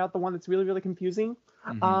talking about, the one that's really, really confusing.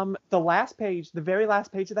 Mhm. The very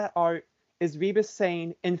last page of that art is Rebus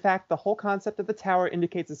saying, in fact, the whole concept of the tower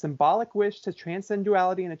indicates a symbolic wish to transcend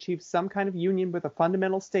duality and achieve some kind of union with a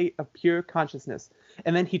fundamental state of pure consciousness.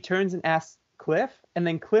 And then he turns and asks Cliff, and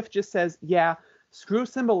then Cliff just says, yeah, screw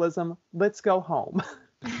symbolism, let's go home.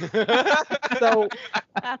 So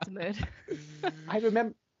That's a mood. I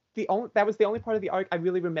remember that was the only part of the arc I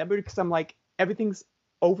really remembered because I'm like, everything's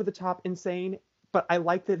over the top insane, but I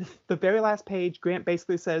liked it. The very last page, Grant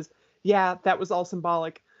basically says, yeah, that was all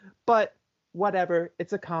symbolic, but whatever,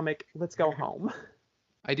 it's a comic, let's go home.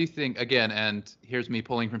 I do think, again, and here's me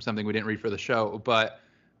pulling from something we didn't read for the show, but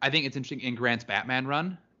I think it's interesting in Grant's Batman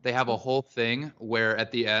run, they have a whole thing where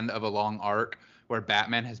at the end of a long arc where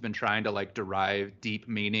Batman has been trying to like derive deep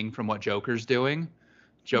meaning from what Joker's doing.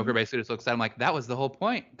 Joker basically just looks at him like, that was the whole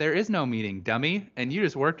point. There is no meaning, dummy. And you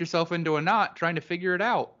just worked yourself into a knot trying to figure it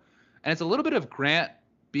out. And it's a little bit of Grant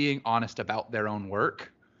being honest about their own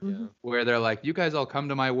work, where they're like, you guys all come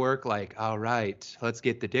to my work like, all right, let's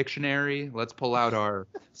get the dictionary. Let's pull out our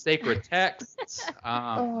sacred texts,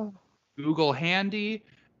 Google handy.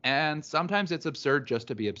 And sometimes it's absurd just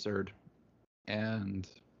to be absurd. And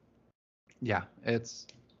yeah, it's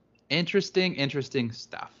interesting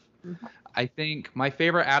stuff. I think my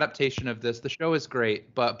favorite adaptation of this, the show is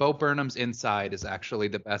great, but Bo Burnham's Inside is actually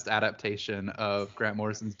the best adaptation of Grant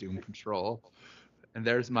Morrison's Doom Patrol. And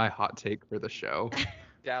there's my hot take for the show.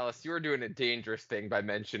 Dallas, you are doing a dangerous thing by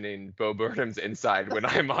mentioning Bo Burnham's Inside when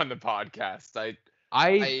I'm on the podcast.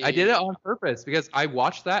 I did it on purpose because I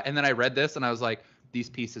watched that and then I read this and I was like, these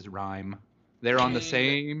pieces rhyme. They're on the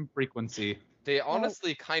same frequency. They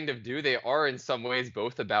honestly kind of do. They are in some ways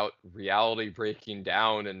both about reality breaking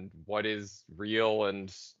down and what is real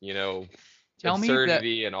and,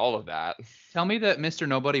 absurdity and all of that. Tell me that Mr.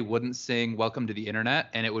 Nobody wouldn't sing Welcome to the Internet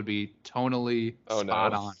and it would be tonally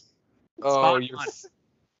spot on. Oh,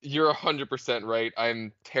 you're 100% right.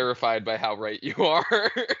 I'm terrified by how right you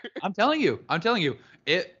are. I'm telling you.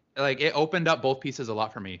 It opened up both pieces a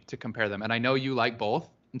lot for me to compare them. And I know you like both.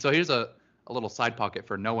 And so here's a little side pocket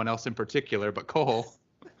for no one else in particular, but Cole.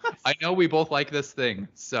 I know we both like this thing.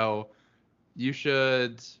 So you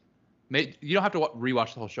should you don't have to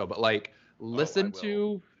rewatch the whole show, but like listen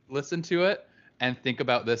will. to it and think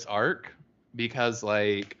about this arc, because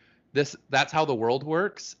like that's how the world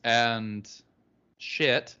works, and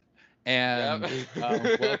shit and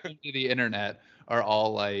Yep. welcome to the internet are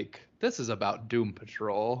all like, this is about Doom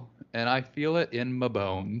Patrol, and I feel it in my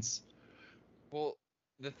bones. Well,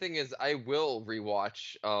 the thing is, I will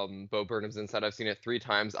rewatch Bo Burnham's Inside. I've seen it 3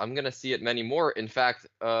 times. I'm gonna see it many more. In fact,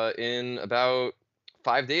 in about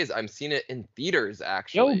 5 days, I'm seeing it in theaters, Yo,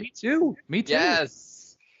 actually. me too. Me too.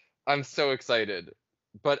 Yes, I'm so excited.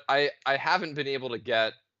 But I haven't been able to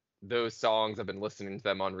get those songs. I've been listening to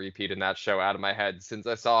them on repeat in that show out of my head since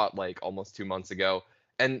I saw it like almost 2 months ago.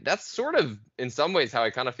 And that's sort of, in some ways, how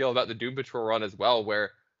I kind of feel about the Doom Patrol run as well,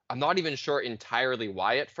 where I'm not even sure entirely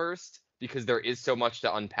why at first, because there is so much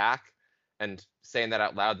to unpack. And saying that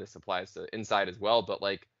out loud, this applies to Inside as well, but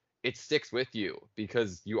like it sticks with you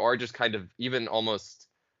because you are just kind of even almost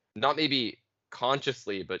not maybe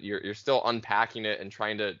consciously, but you're still unpacking it and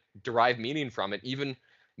trying to derive meaning from it. Even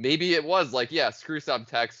maybe it was like, yeah, screw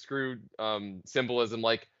subtext, screw symbolism,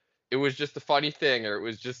 like it was just a funny thing, or it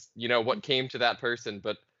was just, what came to that person.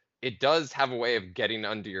 But it does have a way of getting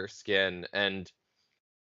under your skin, and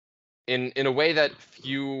in a way that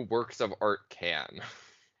few works of art can.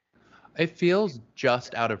 It feels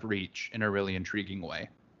just out of reach in a really intriguing way.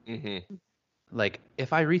 Mm-hmm. Like,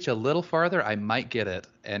 if I reach a little farther, I might get it.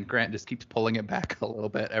 And Grant just keeps pulling it back a little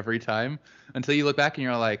bit every time until you look back and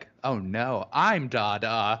you're like, oh no, I'm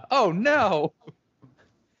Dada. Oh no.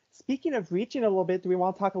 Speaking of reaching a little bit, do we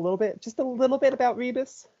want to talk just a little bit about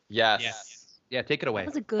Rebus? Yes. Yeah, take it away. That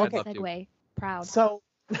was a good I'd love to. segue. Proud. So,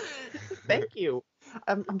 thank you.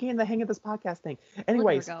 I'm getting the hang of this podcast thing.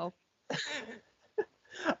 Anyways, Well,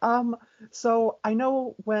 so I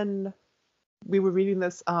know when we were reading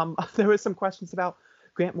this, there were some questions about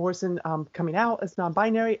Grant Morrison coming out as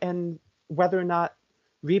non-binary and whether or not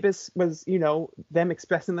Rebus was, them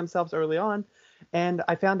expressing themselves early on. And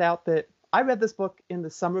I found out that I read this book in the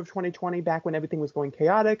summer of 2020, back when everything was going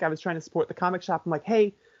chaotic. I was trying to support the comic shop. I'm like,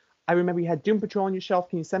 hey, I remember you had Doom Patrol on your shelf.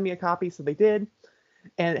 Can you send me a copy? So they did.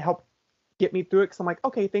 And it helped get me through it, because I'm like,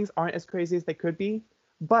 okay, things aren't as crazy as they could be.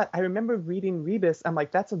 But I remember reading Rebus. I'm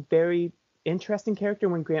like, that's a very interesting character.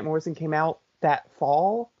 When Grant Morrison came out that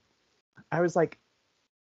fall, I was like,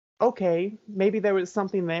 okay, maybe there was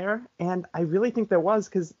something there. And I really think there was,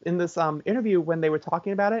 because in this interview, when they were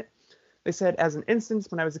talking about it, they said, as an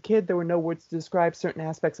instance, when I was a kid, there were no words to describe certain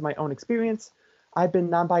aspects of my own experience. I've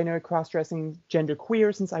been non-binary, cross-dressing,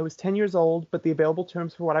 genderqueer since I was 10 years old, but the available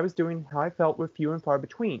terms for what I was doing and how I felt were few and far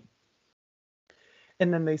between.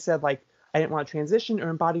 And then they said, like, I didn't want to transition or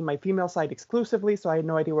embody my female side exclusively, so I had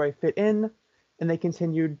no idea where I fit in. And they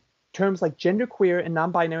continued, terms like genderqueer and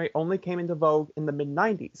non-binary only came into vogue in the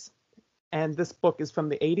mid-90s. And this book is from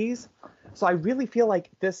the 80s. So I really feel like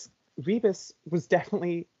this Rebus was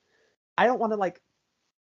definitely, I don't want to like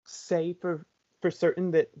say for certain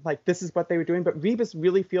that like this is what they were doing, but Rebus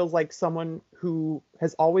really feels like someone who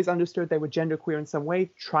has always understood they were genderqueer in some way,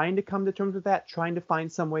 trying to come to terms with that, trying to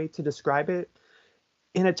find some way to describe it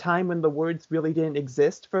in a time when the words really didn't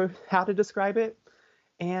exist for how to describe it.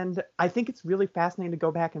 And I think it's really fascinating to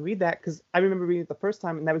go back and read that, because I remember reading it the first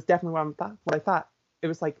time, and that was definitely what I thought. It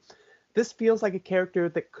was like, this feels like a character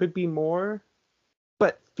that could be more,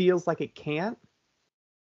 but feels like it can't.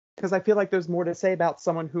 Because I feel like there's more to say about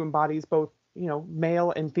someone who embodies both,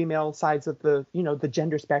 male and female sides of the, the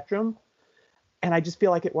gender spectrum. And I just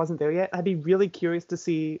feel like it wasn't there yet. I'd be really curious to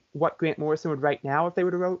see what Grant Morrison would write now if they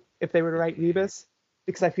were to write Rebus,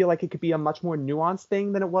 because I feel like it could be a much more nuanced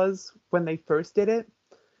thing than it was when they first did it.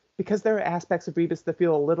 Because there are aspects of Rebus that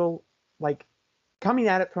feel a little like, coming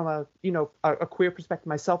at it from a queer perspective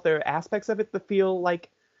myself, there are aspects of it that feel like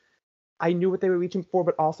I knew what they were reaching for,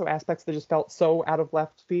 but also aspects that just felt so out of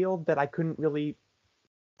left field that I couldn't really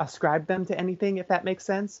ascribe them to anything, if that makes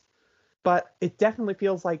sense. But it definitely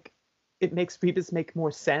feels like it makes Rebus make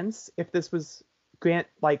more sense if this was Grant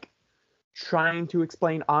like trying to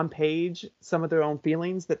explain on page some of their own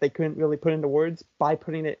feelings that they couldn't really put into words by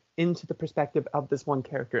putting it into the perspective of this one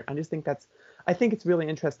character. I think it's really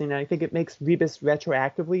interesting, and I think it makes Rebus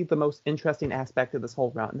retroactively the most interesting aspect of this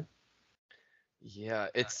whole run. Yeah,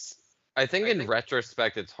 I think in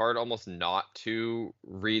retrospect, it's hard almost not to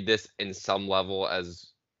read this in some level as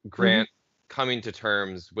Grant coming to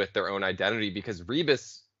terms with their own identity, because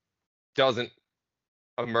Rebus doesn't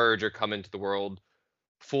emerge or come into the world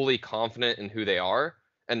fully confident in who they are.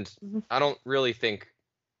 And I don't really think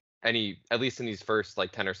at least in these first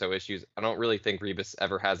like 10 or so issues, I don't really think Rebus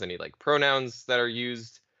ever has any like pronouns that are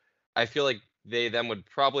used. I feel like they then would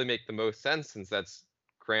probably make the most sense, since that's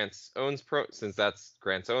since that's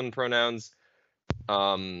Grant's own pronouns.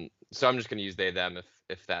 So I'm just gonna use they them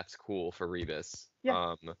if that's cool for Rebus.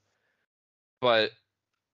 Yeah. But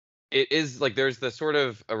it is like there's the sort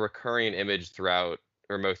of a recurring image throughout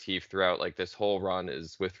or motif throughout like this whole run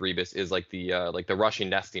is with Rebus is like the Russian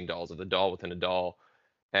nesting dolls of the doll within a doll.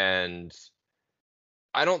 And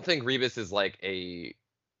I don't think Rebus is like a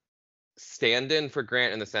stand-in for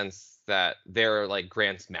Grant in the sense that they're like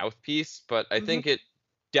Grant's mouthpiece, but I think it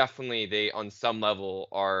definitely they on some level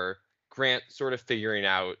are Grant sort of figuring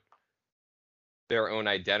out their own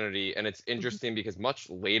identity. And it's interesting because much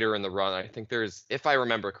later in the run, I think there's, if I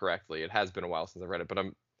remember correctly, it has been a while since I read it, but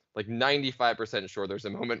I'm like 95% sure there's a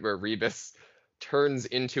moment where Rebus turns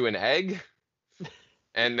into an egg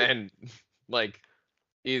and then like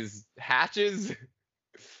hatches.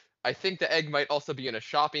 I think the egg might also be in a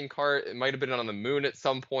shopping cart. It might have been on the moon at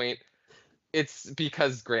some point. It's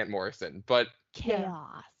because Grant Morrison, but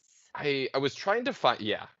Chaos. I was trying to find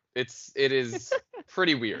it is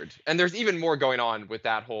pretty weird. And there's even more going on with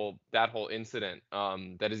that whole incident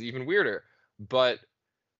that is even weirder. But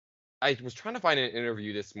I was trying to find an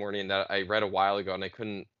interview this morning that I read a while ago and I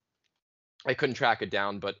couldn't track it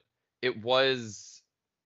down, but it was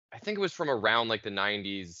I think it was from around like the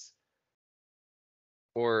 90s,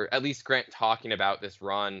 or at least Grant talking about this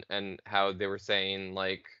run and how they were saying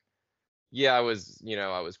like, yeah, I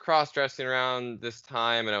was cross-dressing around this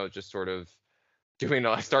time and I was just sort of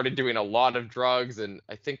I started doing a lot of drugs, and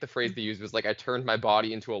I think the phrase they used was like I turned my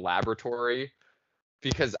body into a laboratory,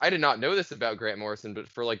 because I did not know this about Grant Morrison, but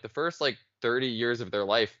for like the first like 30 years of their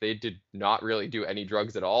life, they did not really do any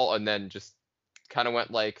drugs at all, and then just kind of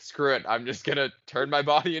went like, screw it, I'm just gonna turn my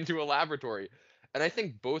body into a laboratory. And I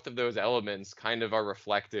think both of those elements kind of are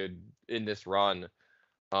reflected in this run.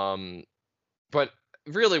 But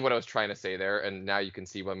really what I was trying to say there, and now you can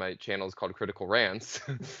see why my channel is called Critical Rants,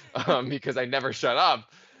 because I never shut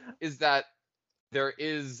up, is that there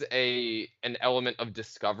is an element of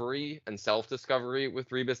discovery and self-discovery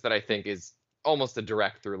with Rebus that I think is almost a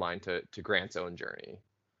direct through line to Grant's own journey.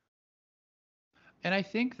 And I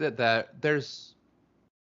think that there's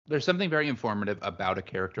something very informative about a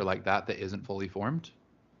character like that isn't fully formed,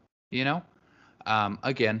 you know?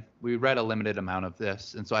 Again, we read a limited amount of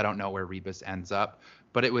this, and so I don't know where Rebus ends up,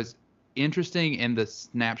 but it was interesting in the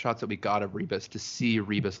snapshots that we got of Rebus to see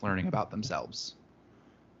Rebus learning about themselves,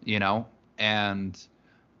 you know? And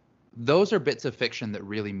those are bits of fiction that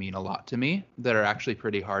really mean a lot to me, that are actually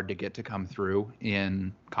pretty hard to get to come through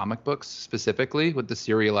in comic books, specifically with the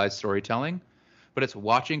serialized storytelling. But it's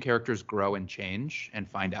watching characters grow and change and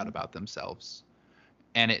find out about themselves.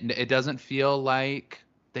 And it doesn't feel like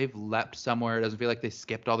they've leapt somewhere. It doesn't feel like they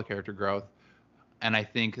skipped all the character growth. And I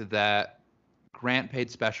think that Grant paid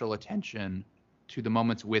special attention to the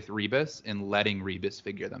moments with Rebus and letting Rebus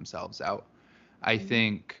figure themselves out. I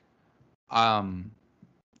think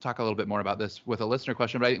talk a little bit more about this with a listener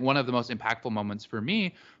question, but I think one of the most impactful moments for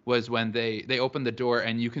me was when they open the door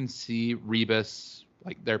and you can see Rebus,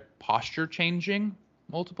 like their posture changing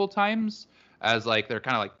multiple times as like they're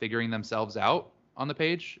kind of like figuring themselves out on the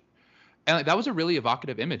page. And like, that was a really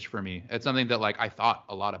evocative image for me. It's something that like I thought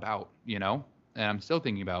a lot about, you know, and I'm still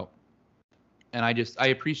thinking about. And I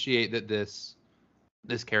appreciate that this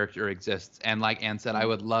character exists. And like Anne said, I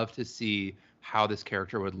would love to see how this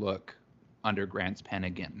character would look under Grant's pen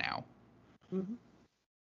again now. Mm-hmm.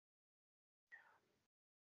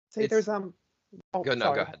 Say there's Go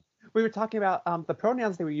ahead. We were talking about the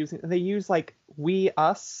pronouns they were using. They use like we,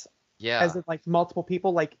 us, as in like multiple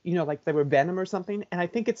people, like, you know, like they were Venom or something. And I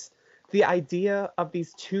think it's the idea of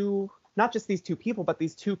these two, not just these two people, but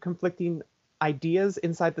these two conflicting ideas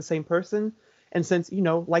inside the same person. And since, you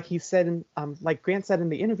know, like he said, in, like Grant said in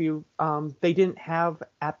the interview, they didn't have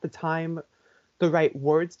at the time the right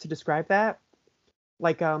words to describe that.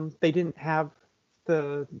 Like they didn't have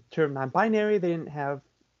the term non-binary. They didn't have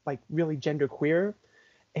like really genderqueer.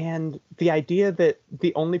 And the idea that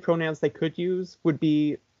the only pronouns they could use would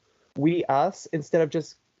be we, us, instead of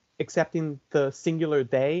just accepting the singular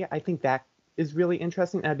they, I think that is really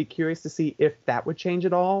interesting. And I'd be curious to see if that would change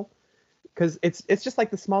at all. Because it's just like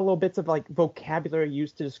the small little bits of like vocabulary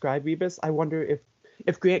used to describe Rebus. I wonder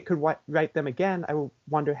if Grant could write them again, I would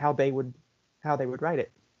wonder how they would write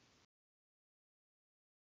it.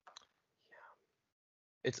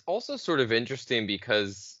 It's also sort of interesting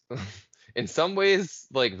because in some ways,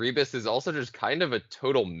 like Rebus is also just kind of a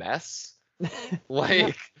total mess.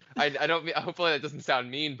 Like I don't mean, hopefully that doesn't sound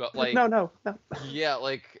mean, but like no. Yeah,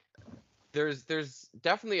 like there's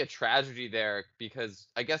definitely a tragedy there, because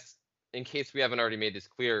I guess in case we haven't already made this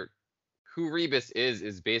clear, who Rebus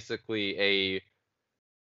is basically a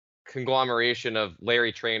conglomeration of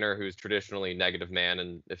Larry Trainer, who's traditionally Negative Man,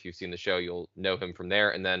 and if you've seen the show, you'll know him from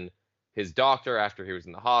there, and then his doctor after he was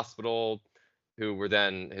in the hospital, who were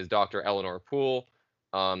then his doctor Eleanor Poole.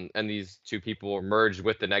 And these two people were merged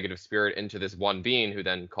with the negative spirit into this one being who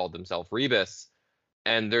then called himself Rebus.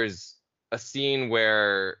 And there's a scene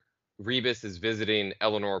where Rebus is visiting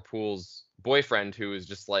Eleanor Poole's boyfriend, who is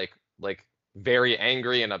just like very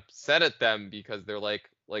angry and upset at them because they're like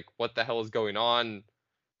what the hell is going on?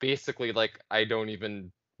 Basically, like, I don't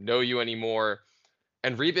even know you anymore.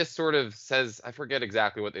 And Rebus sort of says, I forget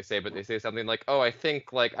exactly what they say, but they say something like, oh, I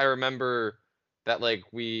think, like, I remember that, like,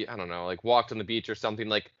 we, I don't know, like, walked on the beach or something,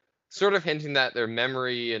 like, sort of hinting that their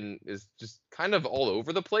memory and is just kind of all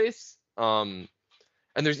over the place. And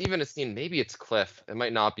there's even a scene, maybe it's Cliff, it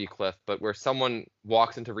might not be Cliff, but where someone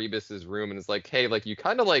walks into Rebus's room and is like, hey, like, you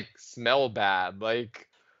kind of, like, smell bad, like,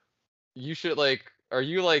 you should, like, are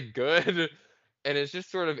you, like, good? And it's just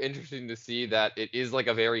sort of interesting to see that it is, like,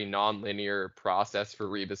 a very non-linear process for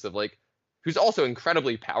Rebus of, like, who's also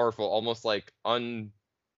incredibly powerful, almost, like,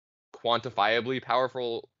 unquantifiably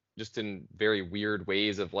powerful, just in very weird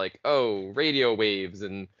ways of, like, oh, radio waves,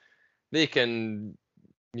 and they can,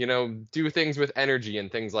 do things with energy and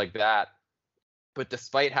things like that. But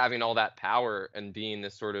despite having all that power and being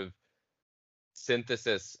this sort of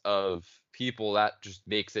synthesis of people, that just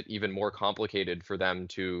makes it even more complicated for them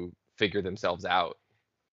to figure themselves out.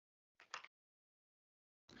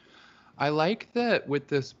 I like that with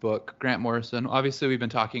this book, Grant Morrison, obviously we've been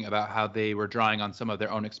talking about how they were drawing on some of their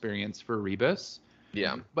own experience for Rebus.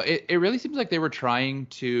 Yeah. But it really seems like they were trying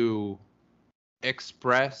to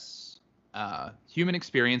express human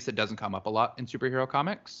experience that doesn't come up a lot in superhero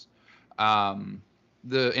comics. In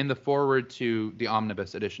the foreword to the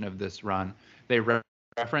omnibus edition of this run, they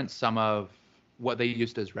reference some of what they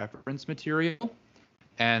used as reference material.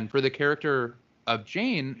 And for the character of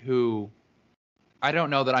Jane, who I don't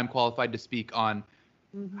know that I'm qualified to speak on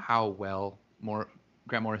how well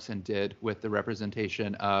Grant Morrison did with the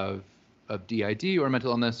representation of DID or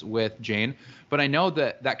mental illness with Jane, but I know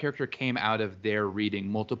that that character came out of their reading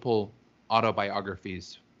multiple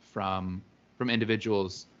autobiographies from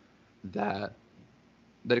individuals that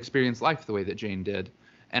experienced life the way that Jane did.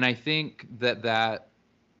 And I think that's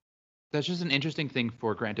just an interesting thing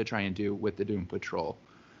for Grant to try and do with the Doom Patrol,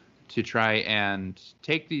 to try and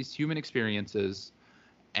take these human experiences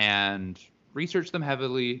and research them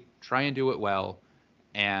heavily, try and do it well,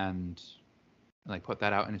 and like put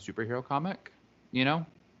that out in a superhero comic.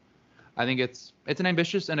 I think it's an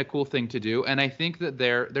ambitious and a cool thing to do, and I think that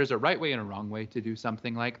there's a right way and a wrong way to do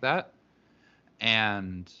something like that.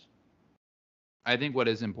 And I think what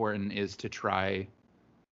is important is to try,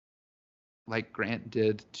 like Grant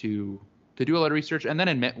did, to do a lot of research and then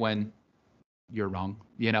admit when you're wrong,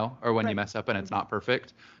 or when you mess up and it's not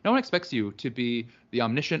perfect. No one expects you to be the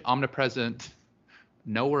omniscient, omnipresent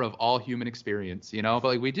knower of all human experience, but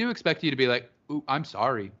like we do expect you to be like, ooh, I'm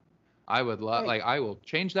sorry. I would I will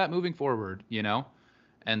change that moving forward,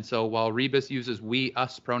 And so while Rebus uses we,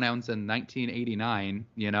 us pronouns in 1989,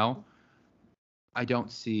 I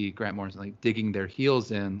don't see Grant Morrison like digging their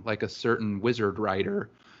heels in like a certain wizard writer,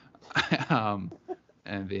 and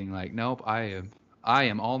being like, nope, I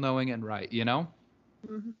am all knowing and right, And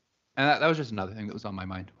that was just another thing that was on my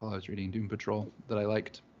mind while I was reading Doom Patrol that I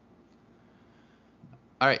liked.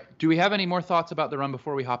 All right, do we have any more thoughts about the run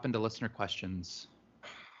before we hop into listener questions?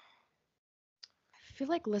 I feel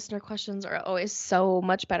like listener questions are always so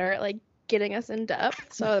much better at like getting us in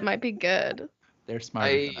depth, so it might be good. They're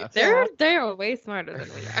smarter than us. They're way smarter than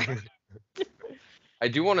we are. I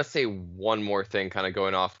do want to say one more thing, kind of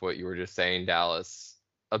going off what you were just saying, Dallas,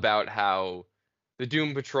 about how the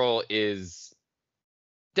Doom Patrol is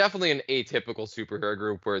definitely an atypical superhero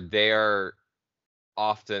group where they're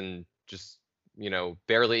often just,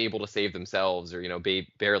 barely able to save themselves, or,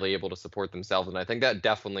 barely able to support themselves. And I think that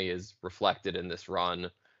definitely is reflected in this run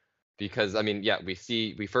because, I mean, yeah, we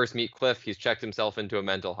first meet Cliff. He's checked himself into a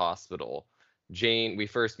mental hospital. We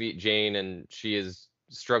first meet Jane, and she is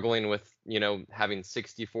struggling with, having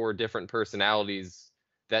 64 different personalities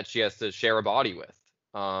that she has to share a body with.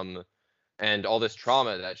 And all this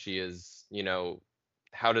trauma that she is,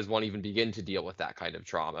 how does one even begin to deal with that kind of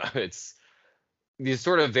trauma? It's these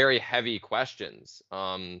sort of very heavy questions.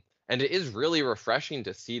 And it is really refreshing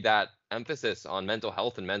to see that emphasis on mental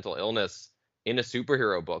health and mental illness in a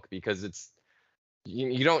superhero book, because it's,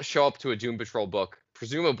 you don't show up to a Doom Patrol book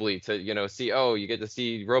presumably to, see, oh, you get to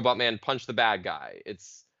see Robot Man punch the bad guy.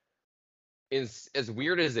 It's as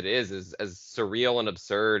weird as it is, as surreal and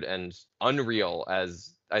absurd and unreal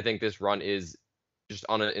as I think this run is, just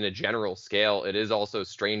in a general scale, it is also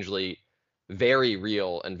strangely very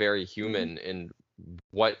real and very human in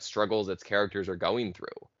what struggles its characters are going through.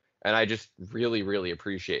 And I just really, really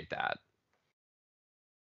appreciate that.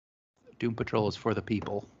 Doom Patrol is for the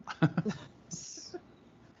people.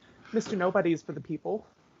 Mr. Nobody is for the people.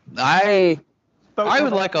 I Vote would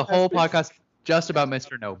Nobody like a whole Justice. podcast just about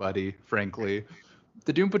Mr. Nobody, frankly.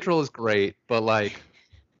 The Doom Patrol is great, but like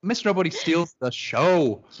Mr. Nobody steals the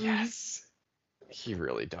show. Yes. He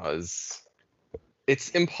really does. It's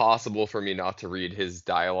impossible for me not to read his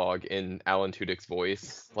dialogue in Alan Tudyk's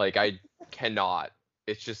voice. Like, I cannot.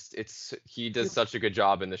 He does such a good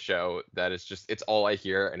job in the show that it's all I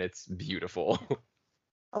hear, and it's beautiful.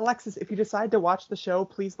 Alexis, if you decide to watch the show,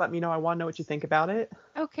 please let me know. I want to know what you think about it.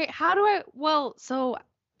 Okay, how do I? Well, so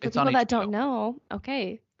for It's on people that don't HBO. know,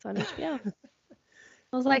 okay, it's on HBO.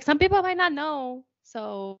 I was like, some people might not know,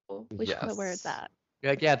 so we should put where it's Yes. at.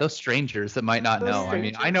 You're like, yeah, those strangers that might not Those know. I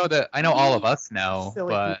mean, I strangers. know all of us know, Silly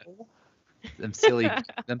but people.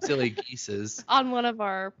 them silly geeses. On one of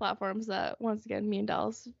our platforms that, once again, me and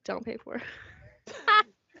Dallas don't pay for.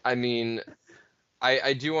 I mean,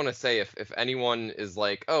 I do want to say if anyone is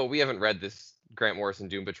like, oh, we haven't read this Grant Morrison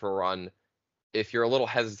Doom Patrol run, if you're a little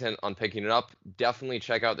hesitant on picking it up, definitely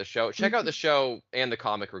check out the show. Check out the show and the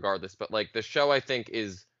comic regardless, but like the show I think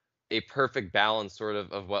is a perfect balance sort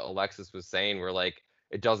of what Alexis was saying, where like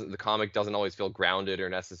the comic doesn't always feel grounded or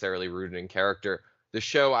necessarily rooted in character. The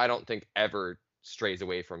show I don't think ever strays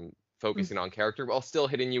away from focusing on character while still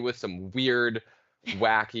hitting you with some weird,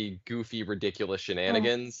 wacky, goofy, ridiculous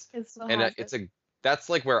shenanigans. It's so And hot. that's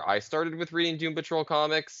like where I started with reading Doom Patrol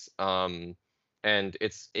comics. And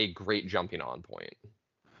it's a great jumping on point.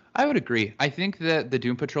 I would agree. I think that the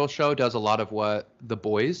Doom Patrol show does a lot of what The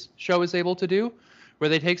Boys show is able to do, where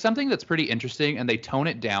they take something that's pretty interesting and they tone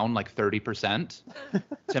it down like 30%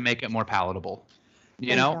 to make it more palatable. You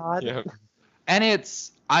Thank know? God. Yeah. And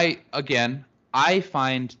I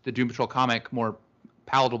find the Doom Patrol comic more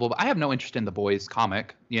palatable, but I have no interest in the Boys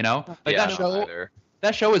comic, you know? Like Yeah, that I show don't either.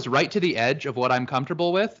 that show is right to the edge of what I'm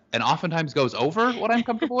comfortable with and oftentimes goes over what I'm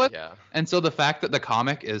comfortable with. Yeah. And so the fact that the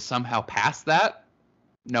comic is somehow past that,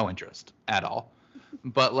 no interest at all.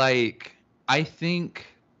 But like, I think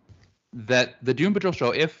that the Doom Patrol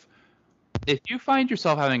show, if you find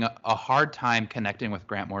yourself having a hard time connecting with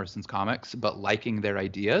Grant Morrison's comics but liking their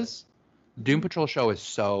ideas, Doom Patrol show is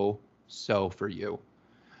so for you.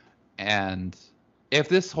 And if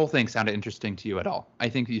this whole thing sounded interesting to you at all, I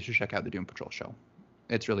think you should check out the Doom Patrol show.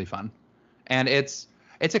 It's really fun. And it's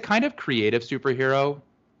a kind of creative superhero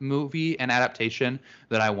movie and adaptation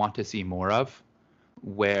that I want to see more of,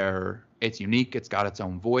 where it's unique, it's got its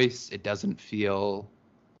own voice, it doesn't feel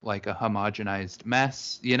like a homogenized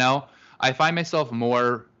mess, you know? I find myself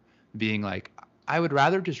more being like, I would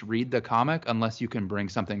rather just read the comic unless you can bring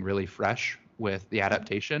something really fresh with the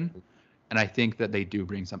adaptation. And I think that they do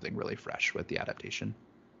bring something really fresh with the adaptation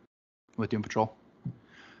with Doom Patrol.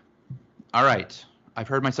 All right. I've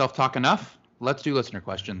heard myself talk enough. Let's do listener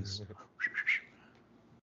questions.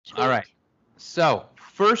 All right. So,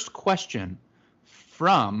 first question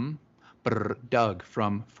from Doug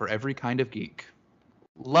from For Every Kind of Geek.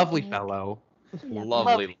 Lovely fellow. Yeah,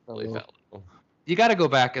 Lovely Lovely fellow. You got to go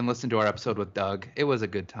back and listen to our episode with Doug. It was a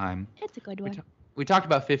good time. it's a good one. We talked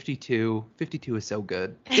about 52. 52 is so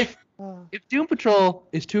good. If Uh, Doom Patrol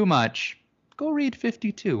is too much, go read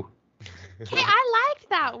 52. Hey, I liked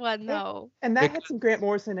that one though. and that had some Grant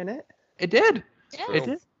Morrison in it. It did. Yeah. It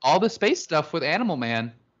did. All the space stuff with Animal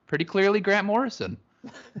Man, pretty clearly Grant Morrison.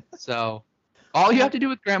 So all you have to do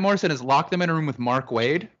with Grant Morrison is lock them in a room with Mark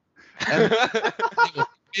Waid and they will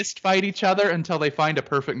fist fight each other until they find a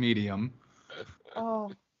perfect medium.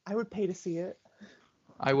 Oh, I would pay to see it.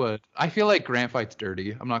 I would. I feel like Grant fights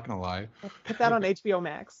dirty. I'm not going to lie. Put that on HBO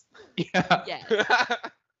Max. Yeah. Yes.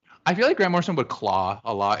 I feel like Grant Morrison would claw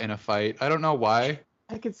a lot in a fight. I don't know why.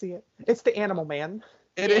 I could see it. It's the Animal Man.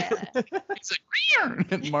 It is. Yeah. It's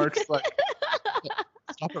like, and Mark's like,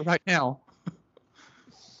 stop it right now.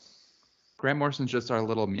 Grant Morrison's just our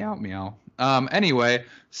little meow meow. Anyway,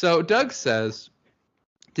 so Doug says,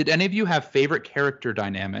 did any of you have favorite character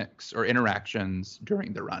dynamics or interactions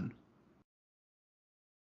during the run?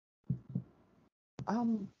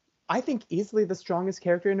 I think easily the strongest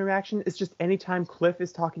character interaction is just anytime Cliff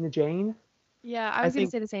is talking to Jane. Yeah, I I was gonna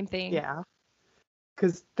think- say the same thing. Yeah.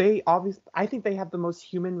 Because I think they have the most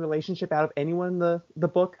human relationship out of anyone in the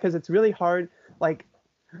book, because it's really hard. Like,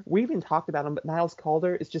 we even talked about him, but Niles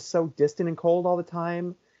Calder is just so distant and cold all the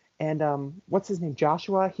time. And what's his name?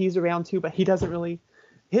 Joshua, he's around too, but he doesn't really.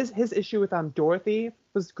 His issue with Dorothy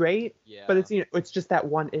was great, Yeah. but it's it's just that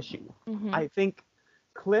one issue. Mhm. I think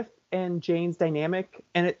Cliff and Jane's dynamic,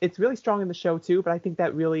 and it's really strong in the show too, but I think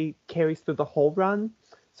that really carries through the whole run.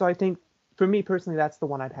 So I think, for me personally, that's the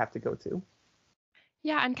one I'd have to go to.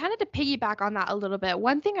 Yeah, and kind of to piggyback on that a little bit,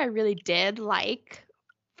 one thing I really did like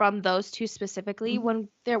from those two specifically, Mhm.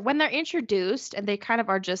 when they're introduced and they kind of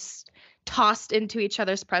are just tossed into each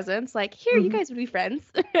other's presence, like, here, you Mhm. guys would be friends.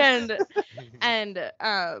 And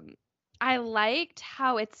I liked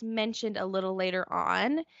how it's mentioned a little later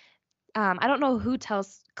on. I don't know who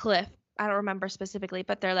tells Cliff. I don't remember specifically,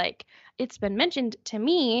 but they're like, it's been mentioned to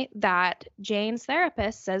me that Jane's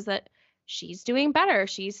therapist says that she's doing better.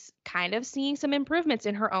 She's kind of seeing some improvements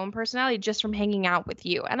in her own personality just from hanging out with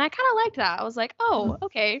you. And I kind of liked that. I was like, oh,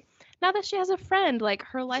 okay. Now that she has a friend, like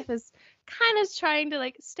her life is kind of trying to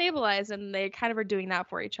like stabilize, and they kind of are doing that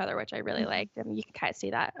for each other, which I really liked. And you can kind of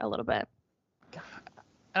see that a little bit.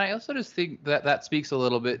 And I also just think that that speaks a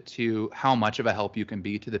little bit to how much of a help you can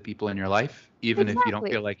be to the people in your life, even if you don't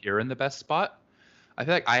Exactly. feel like you're in the best spot. I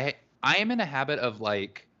feel like I am in a habit of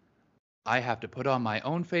like I have to put on my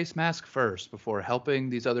own face mask first before helping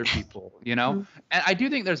these other people, you know? Mhm. And I do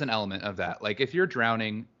think there's an element of that. Like if you're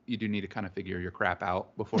drowning, you do need to kind of figure your crap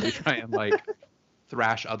out before you try and like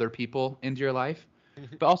thrash other people into your life.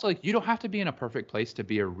 But also like you don't have to be in a perfect place to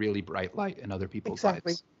be a really bright light in other people's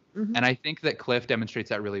Exactly. lives. Mhm. And I think that Cliff demonstrates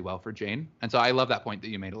that really well for Jane. And so I love that point that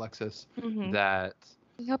you made, Alexis, Mm-hmm. that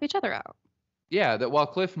We help each other out. yeah, that while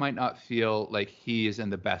Cliff might not feel like he is in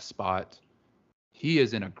the best spot, he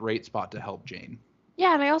is in a great spot to help Jane.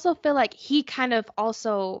 Yeah, and I also feel like he kind of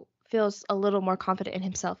also feels a little more confident in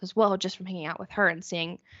himself as well, just from hanging out with her and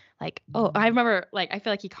seeing, like, oh, I remember, like, I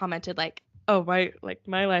feel like he commented, like, oh, my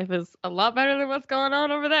life is a lot better than what's going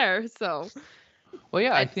on over there. So Well,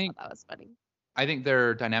 yeah, I just thought that was funny. I think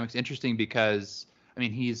their dynamic's interesting because I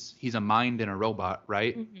mean he's a mind in a robot,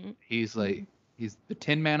 right? Mm-hmm. He's like he's the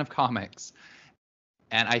Tin Man of comics,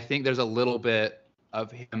 and I think there's a little bit of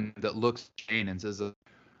him that looks at Jane and says,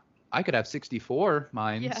 "I could have 64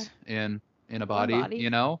 minds in a body, body. you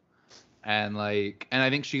know." And like, and I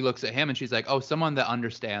think she looks at him and she's like, "Oh, someone that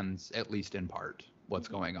understands at least in part what's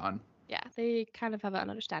going on." Yeah, they kind of have an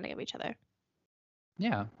understanding of each other.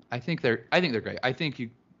 Yeah, I think they're great. I think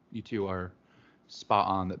you two are spot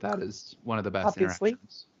on that is one of the best Obviously.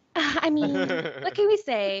 interactions. I mean, what can we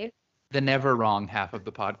say? The never wrong half of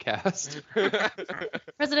the podcast.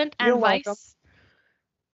 President You're and welcome. Vice.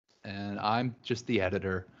 And I'm just the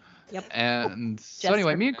editor. Yep. And so Just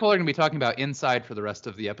anyway, for me and Cole are going to be talking about Inside for the rest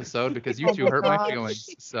of the episode because you two hurt my gosh. feelings.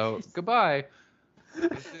 So goodbye.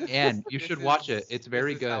 And you should watch it. It's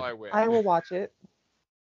very This is how good. I win. I will watch it.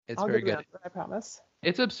 It's I'll very get good. around to it, I promise.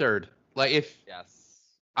 It's absurd. Like if Yes.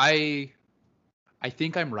 I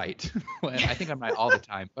think I'm right. I think I'm right all the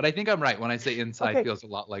time, but I think I'm right when I say Inside Okay. feels a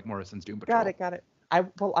lot like Morrison's Doom Patrol. Got it. I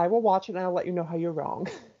will watch it and I'll let you know how you're wrong.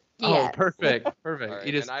 Oh, Yes. perfect. All right,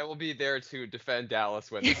 It is, and I will be there to defend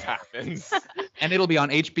Dallas when this happens. and it'll be on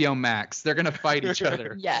HBO Max. They're gonna fight each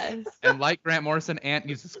other. Yes. And like Grant Morrison, Anne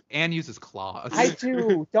uses claws. I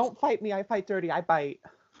do. Don't fight me. I fight dirty. I bite.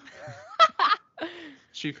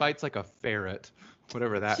 She fights like a ferret,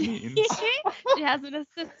 whatever that means. She has an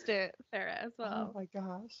assistant, Sarah, as Oh well. my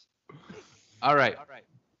gosh. All right.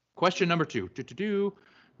 Question number 2.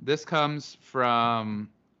 This comes from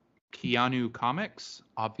Keanu Comics,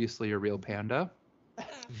 obviously a real panda.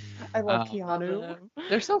 I love Uh, Keanu.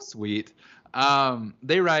 They're so sweet.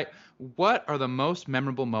 They write, "What are the most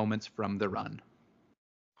memorable moments from the run?"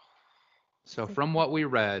 So from what we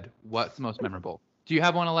read, what's the most memorable? Do you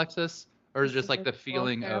have one, Alexis, or is it just like the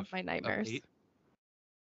feeling Sarah, of my nightmares. hate?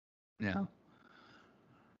 Yeah.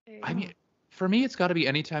 I mean, for me, it's got to be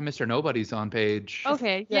anytime Mr. Nobody's on page.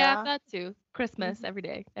 Okay, Yeah. yeah, that too. Christmas every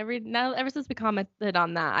day. Ever since we commented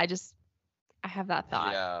on that, I have that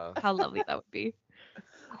thought. Yeah. How lovely that would be.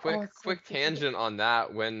 Quick it's so quick cute. tangent on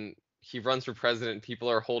that. When he runs for president, people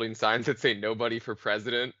are holding signs that say "Nobody for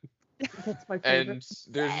president," That's my favorite. and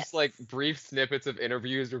there's just like brief snippets of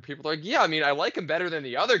interviews where people are like, "Yeah, I mean, I like him better than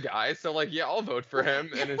the other guy, so like, yeah, I'll vote for him."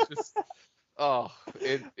 And it's just,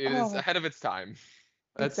 it is Oh. ahead of its time.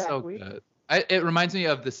 That's Exactly. so good. It reminds me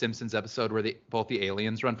of the Simpsons episode where both the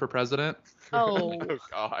aliens run for president. Oh. Oh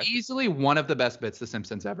God. Easily one of the best bits the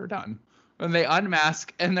Simpsons ever done. When they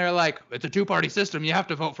unmask and they're like, "It's a two-party system. You have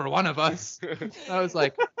to vote for one of us." I was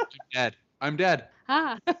like, I'm dead.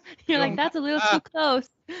 Ah. You're like, that's a little Ah. too close.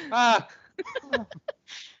 Ah.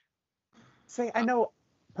 Say, I know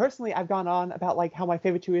personally I've gone on about like how my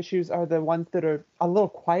favorite 2 issues are the ones that are a little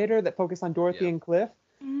quieter that focus on Dorothy Yeah. and Cliff.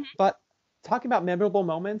 Mhm. But talking about memorable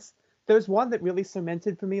moments, there's one that really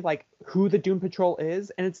cemented for me like who the Doom Patrol is,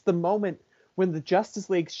 and it's the moment when the Justice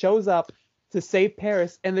League shows up to save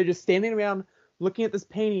Paris and they're just standing around looking at this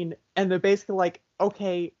painting, and they're basically like,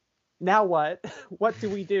 okay, now what? What do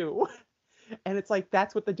we do? And it's like,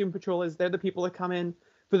 that's what the Doom Patrol is. They're the people that come in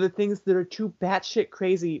for the things that are too batshit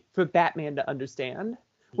crazy for Batman to understand,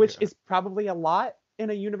 which is probably a lot in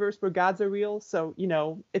a universe where gods are real. So,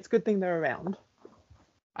 it's a good thing they're around.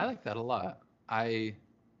 I like that a lot. I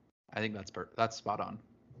think that's spot on.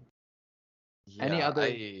 Yeah, Any other?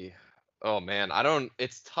 Oh man,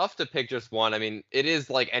 it's tough to pick just one. I mean, it is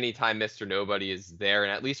like anytime Mr. Nobody is there,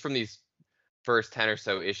 and at least from these first 10 or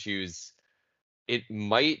so issues, it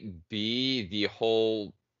might be the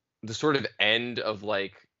sort of end of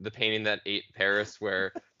like the painting that ate Paris,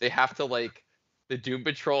 where they have to like the Doom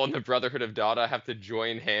Patrol and the Brotherhood of Dada have to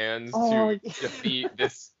join hands to defeat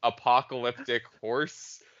this apocalyptic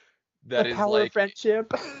horse that is power like of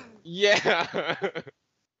friendship. Yeah.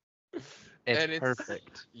 It's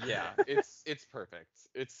perfect. Yeah, it's perfect.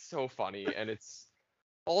 It's so funny, and it's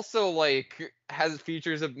also like has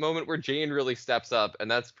features a moment where Jane really steps up, and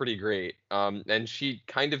that's pretty great. And she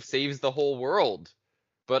kind of saves the whole world,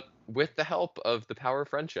 but with the help of the power of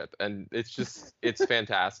friendship, and it's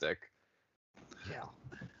fantastic. Yeah.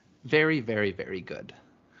 Very, very, very good.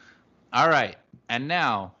 All right, and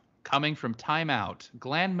now coming from Timeout,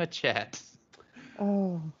 Glenn Machette.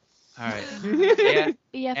 Oh. All right. Anne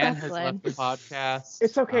BFF has Glenn. left the podcast.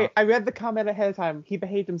 It's okay. I read the comment ahead of time. He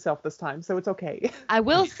behaved himself this time, so it's okay. I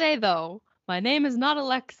will say though, my name is not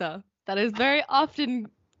Alexa. That is very often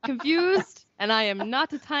confused, and I am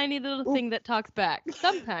not a tiny little thing that talks back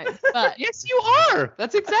sometimes. But Yes, you are.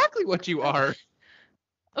 That's exactly what you are.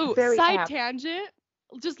 oh, Very side apt. tangent.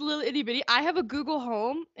 Just a little itty bitty. I have a Google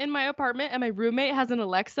Home in my apartment, and my roommate has an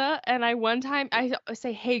Alexa. And one time I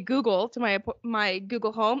say, "Hey Google" to my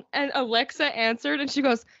Google Home, and Alexa answered, and she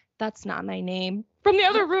goes, "That's not my name," from the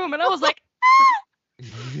other room, and I was like, "She's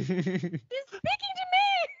speaking to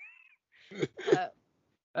me."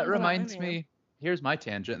 That reminds me. Here's my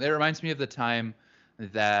tangent. That reminds me of the time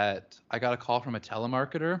that I got a call from a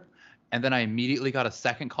telemarketer, and then I immediately got a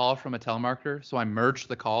second call from a telemarketer. So I merged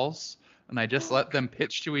the calls, and I just let them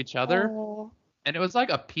pitch to each other. Oh. And it was like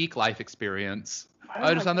a peak life experience. Oh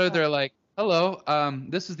I was my on there. God. They're like, "Hello,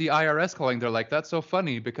 this is the IRS calling." They're like, "That's so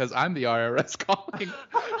funny because I'm the IRS calling."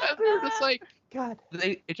 And they're just like, God.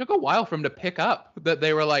 it took a while for them to pick up that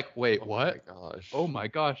they were like, "Wait, what? Oh my gosh. Oh my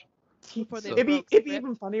gosh." Before they So- broke It'd be script.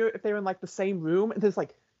 even funnier if they were in like the same room and there's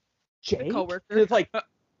like Jake. coworker. And it's like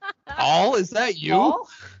Paul, is that you? Paul?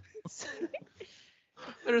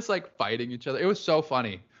 They're just like fighting each other. It was so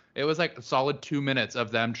funny. It was like a solid 2 minutes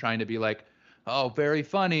of them trying to be like, "Oh, very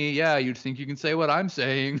funny. Yeah, you'd think you can say what I'm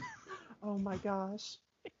saying." Oh my gosh.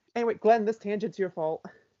 Anyway, Glenn, this tangent's your fault.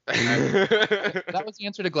 That was the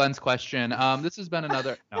answer to Glenn's question. This has been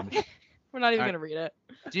another. No, I'm just- We're not even All right. gonna read it.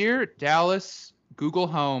 Dear Dallas, Google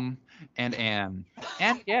Home, and Anne,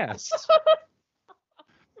 and guests.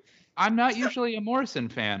 I'm not usually a Morrison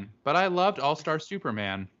fan, but I loved All-Star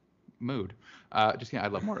Superman. Mood. Just kidding. I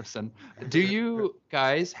love Morrison. Do you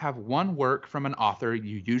guys have one work from an author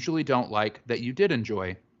you usually don't like that you did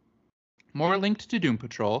enjoy? More linked to Doom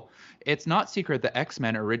Patrol, it's not secret that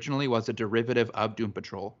X-Men originally was a derivative of Doom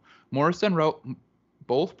Patrol. Morrison wrote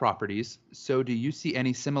both properties, so do you see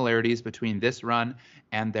any similarities between this run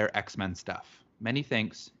and their X-Men stuff? Many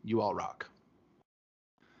thanks, you all rock.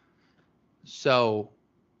 So,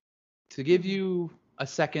 to give you a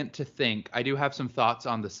second to think, I do have some thoughts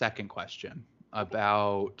on the second question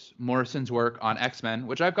about Morrison's work on X-Men,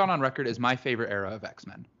 which I've gone on record is my favorite era of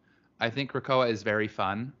X-Men. I think Krakoa is very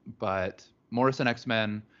fun, but Morrison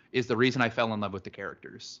X-Men is the reason I fell in love with the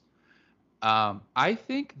characters. I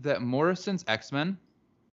think that Morrison's X-Men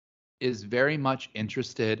is very much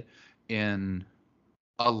interested in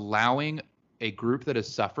allowing a group that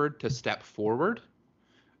has suffered to step forward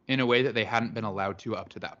in a way that they hadn't been allowed to up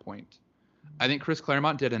to that point. I think Chris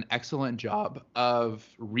Claremont did an excellent job of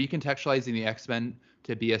recontextualizing the X-Men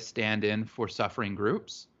to be a stand-in for suffering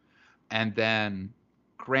groups. And then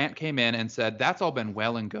Grant came in and said, that's all been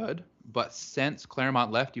well and good, but since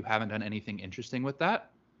Claremont left, you haven't done anything interesting with that.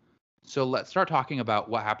 So let's start talking about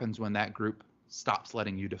what happens when that group stops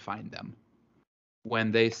letting you define them.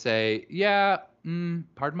 When they say, yeah,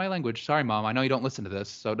 pardon my language, sorry, Mom, I know you don't listen to this,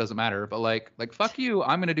 so it doesn't matter, but like fuck you,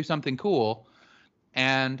 I'm going to do something cool.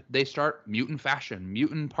 And they start mutant fashion,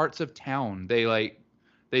 mutant parts of town. They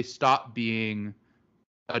stop being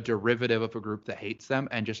a derivative of a group that hates them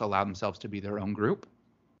and just allow themselves to be their own group.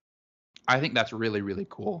 I think that's really, really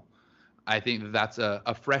cool. I think that's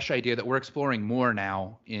a fresh idea that we're exploring more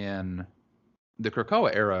now in the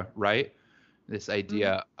Krakoa era, right? This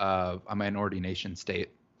idea of a minority nation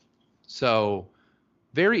state. So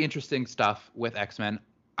very interesting stuff with X-Men.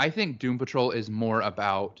 I think Doom Patrol is more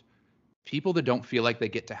about people that don't feel like they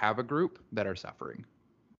get to have a group that are suffering.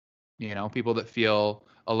 You know, people that feel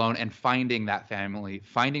alone and finding that family,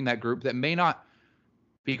 finding that group that may not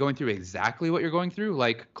be going through exactly what you're going through.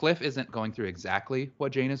 Like Cliff isn't going through exactly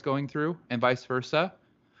what Jane is going through and vice versa,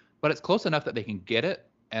 but it's close enough that they can get it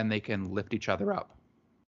and they can lift each other up.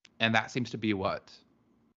 And that seems to be what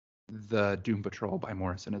the Doom Patrol by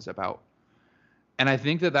Morrison is about. And I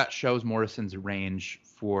think that shows Morrison's range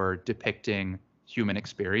for depicting human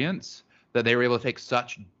experience, that they were able to take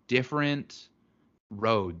such different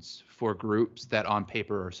roads for groups that on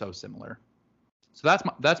paper are so similar. So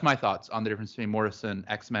that's my thoughts on the difference between Morrison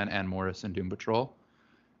X-Men and Morrison Doom Patrol.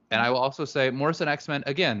 And I will also say Morrison X-Men,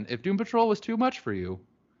 again, if Doom Patrol was too much for you,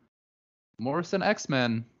 Morrison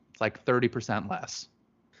X-Men, it's like 30% less.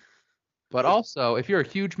 But also, if you're a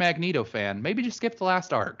huge Magneto fan, maybe just skip the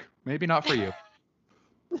last arc. Maybe not for you.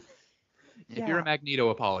 If you're a Magneto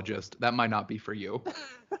apologist, that might not be for you.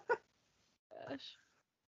 Gosh.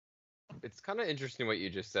 It's kind of interesting what you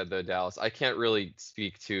just said, though, Dallas. I can't really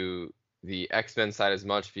speak to the X-Men side as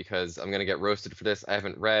much because I'm going to get roasted for this. I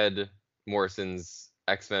haven't read Morrison's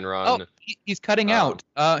X-Men run. Oh, he's cutting out.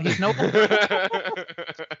 He's no.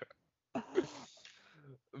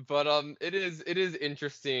 But it is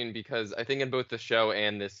interesting because I think in both the show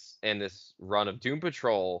and this run of Doom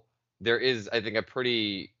Patrol, there is, I think, a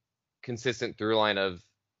pretty consistent through line of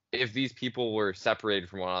if these people were separated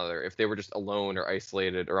from one another, if they were just alone or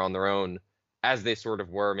isolated or on their own, as they sort of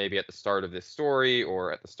were maybe at the start of this story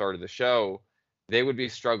or at the start of the show, they would be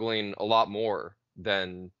struggling a lot more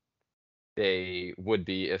than they would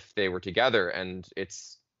be if they were together. And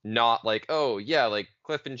it's not like, oh yeah, like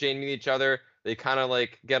Cliff and Jane meet each other, they kind of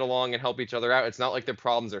like get along and help each other out. It's not like their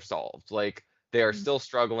problems are solved. Like they are still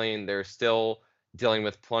struggling, they're still dealing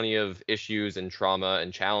with plenty of issues and trauma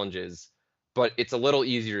and challenges, but it's a little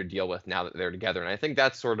easier to deal with now that they're together. And I think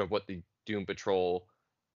that's sort of what the Doom Patrol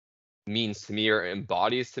means to me or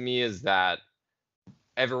embodies to me, is that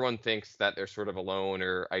everyone thinks that they're sort of alone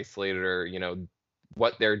or isolated, or, you know,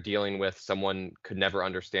 what they're dealing with someone could never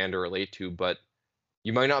understand or relate to, but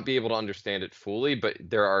you might not be able to understand it fully, but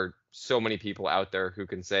there are so many people out there who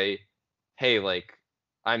can say, hey, like,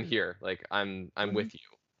 I'm here, like I'm with you.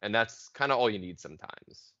 And that's kind of all you need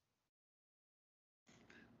sometimes.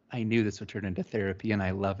 I knew this would turn into therapy, and I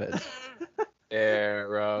love it.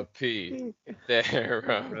 Therapy.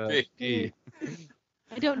 Therapy.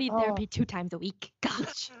 I don't need therapy 2 times a week.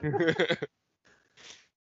 Gosh.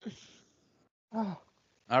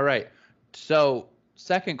 All right. So,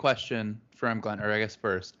 second question from Glenn, or I guess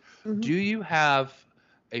first. Do you have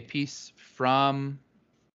a piece from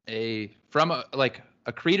a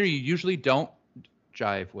creator you usually don't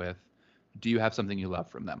jive with? Do you have something you love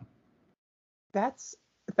from them? That's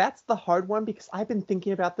the hard one, because I've been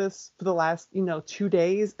thinking about this for the last 2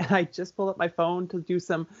 days, and I just pulled up my phone to do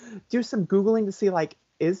some Googling to see, like,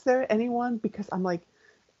 is there anyone, because I'm like,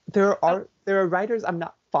 there are writers I'm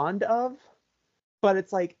not fond of, but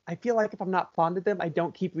it's like I feel like if I'm not fond of them, I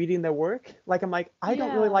don't keep reading their work. Like, I'm like, I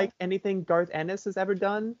don't really like anything Garth Ennis has ever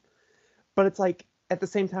done, but it's like at the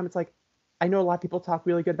same time, it's like I know a lot of people talk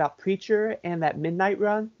really good about Preacher and that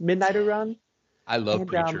Midnighter run. I love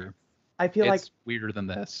Preacher. I feel it's weirder than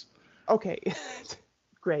this. Okay,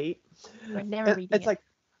 great. We're never reading it's it. like,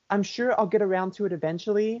 I'm sure I'll get around to it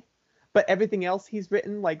eventually, but everything else he's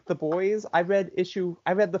written, like The Boys, I read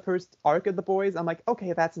the first arc of The Boys. I'm like,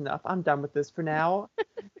 okay, that's enough. I'm done with this for now.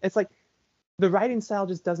 It's like the writing style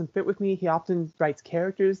just doesn't fit with me. He often writes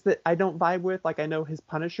characters that I don't vibe with. Like, I know his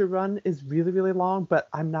Punisher run is really, really long, but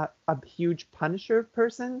I'm not a huge Punisher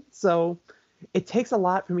person. So it takes a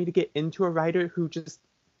lot for me to get into a writer who just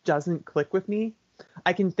doesn't click with me.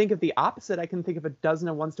 I can think of the opposite. I can think of a dozen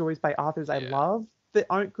and one stories by authors I love that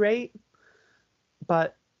aren't great,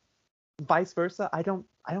 but vice versa, I don't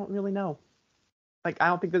really know. Like, I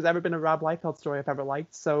don't think there's ever been a Rob Liefeld story I've ever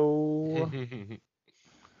liked, so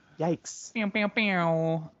yikes. I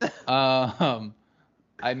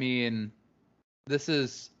mean,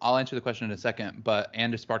 I'll answer the question in a second, but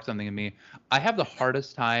Anne just sparked something in me. I have the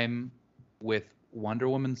hardest time with Wonder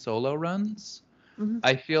Woman solo runs.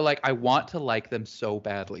 I feel like I want to like them so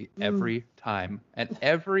badly every time, and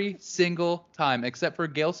every single time, except for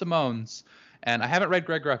Gail Simone's. And I haven't read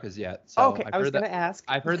Greg Rucka's yet. So okay, I was going to ask.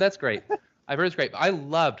 I've heard that's great. I've heard it's great. But I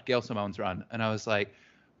loved Gail Simone's run, and I was like,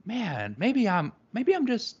 man, maybe I'm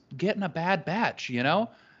just getting a bad batch, you know?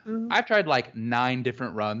 I've tried like 9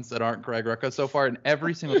 different runs that aren't Greg Rucka so far, and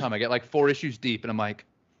every single time I get like 4 issues deep, and I'm like,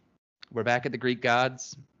 we're back at the Greek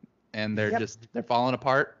gods, and they're falling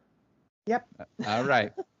apart. Yep. All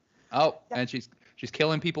right. Oh, and she's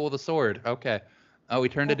killing people with a sword. Okay. Oh, we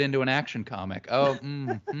turned it into an action comic. Oh,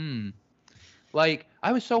 Like,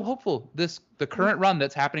 I was so hopeful. The current run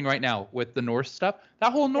that's happening right now with the Norse stuff,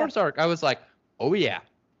 that whole Norse arc, I was like, oh yeah,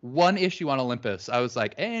 one issue on Olympus. I was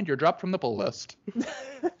like, and you're dropped from the pull list.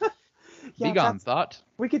 Be gone, thought.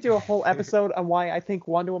 We could do a whole episode on why I think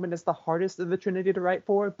Wonder Woman is the hardest of the Trinity to write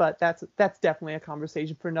for, but that's definitely a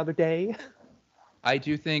conversation for another day. I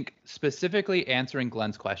do think, specifically answering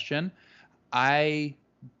Glenn's question, I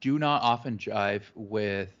do not often jive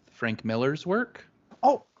with Frank Miller's work.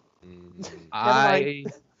 Oh, I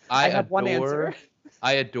have one answer.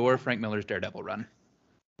 I adore Frank Miller's Daredevil run.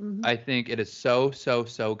 Mhm. I think it is so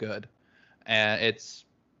good, and it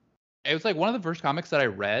was like one of the first comics that I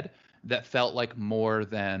read that felt like more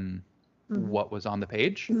than what was on the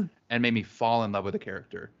page, and made me fall in love with the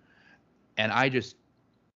character. And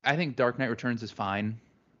I think Dark Knight Returns is fine.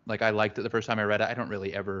 Like, I liked it the first time I read it. I don't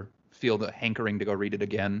really ever feel the hankering to go read it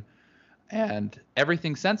again. And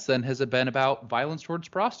everything since then has been about violence towards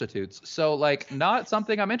prostitutes. So, like, not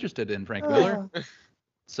something I'm interested in, Frank Miller.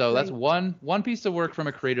 So that's one piece of work from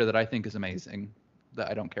a creator that I think is amazing, that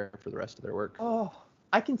I don't care for the rest of their work. Oh,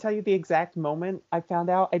 I can tell you the exact moment I found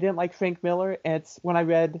out I didn't like Frank Miller. And it's when I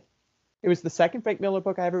read, it was the second Frank Miller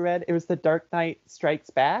book I ever read. It was The Dark Knight Strikes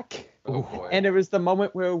Back. Oh boy. And it was the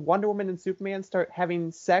moment where Wonder Woman and Superman start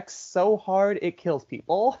having sex so hard it kills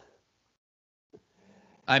people.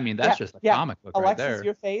 I mean, that's just a comic book right there. Alexis,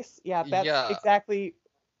 your face. Yeah, that's exactly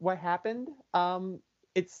what happened.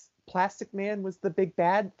 It's Plastic Man was the big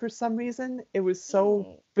bad for some reason. It was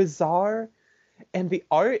so bizarre. And the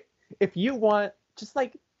art, if you want, just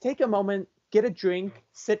like take a moment, get a drink,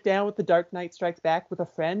 sit down with The Dark Knight Strikes Back with a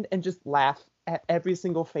friend, and just laugh at every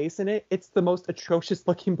single face in it. It's the most atrocious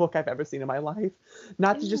looking book I've ever seen in my life.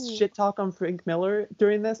 Not to just shit talk on Frank Miller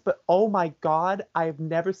during this, but oh my God, I've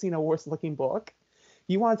never seen a worse looking book.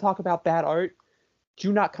 You want to talk about bad art?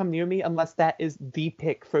 Do not come near me unless that is the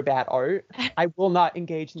pick for bad art. I will not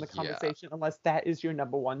engage in the conversation unless that is your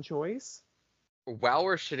number one choice. While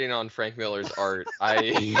we're shitting on Frank Miller's art,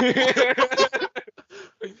 I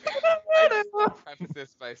preface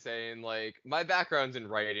this by saying, like, my background's in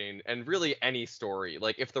writing, and really any story.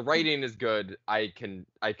 Like, if the writing is good, I can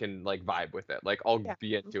like vibe with it. Like, I'll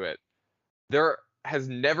be into it. There has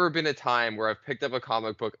never been a time where I've picked up a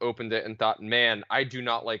comic book, opened it, and thought, man, I do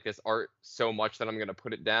not like this art so much that I'm going to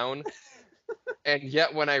put it down. And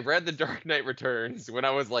yet, when I read The Dark Knight Returns when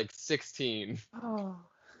I was like 16,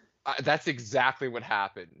 that's exactly what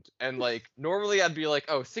happened. And like, normally I'd be like,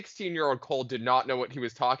 oh, 16-year-old Cole did not know what he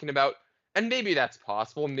was talking about. And maybe that's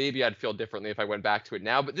possible. Maybe I'd feel differently if I went back to it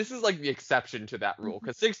now. But this is like the exception to that rule,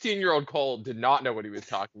 because 16-year-old Cole did not know what he was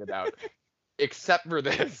talking about, except for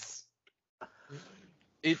this.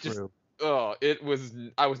 It just,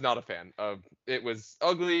 I was not a fan of. It was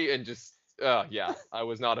ugly and just, I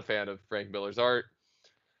was not a fan of Frank Miller's art.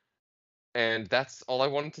 And that's all I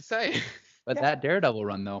wanted to say. But that Daredevil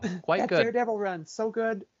run, though, quite good. Daredevil run, so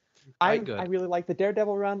good. I really like the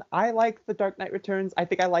Daredevil run. I like the Dark Knight Returns. I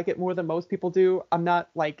think I like it more than most people do. I'm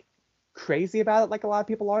not like crazy about it like a lot of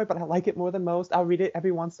people are, but I like it more than most. I'll read it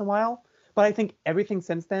every once in a while. But I think everything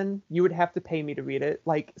since then, you would have to pay me to read it.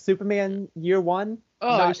 Like Superman Year One.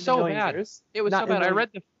 Oh, it was so bad. It was so bad. I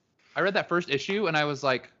read that first issue and I was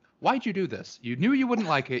like, why'd you do this? You knew you wouldn't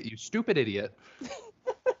like it, you stupid idiot.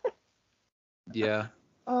 Yeah.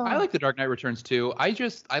 I like The Dark Knight Returns too. I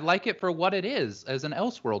like it for what it is, as an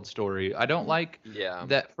Elseworld story. I don't like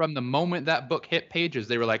that from the moment that book hit pages,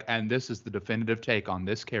 they were like, and this is the definitive take on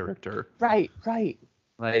this character. Right.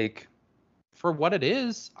 Like, for what it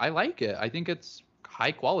is, I like it. I think it's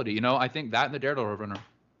high quality. You know, I think that and the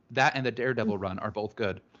Daredevil run are both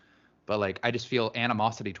good. But like, I just feel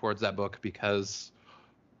animosity towards that book because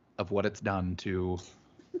of what it's done to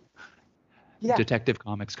Detective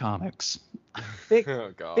Comics. Big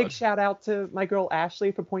shout out to my girl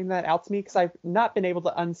Ashley for pointing that out to me, because I've not been able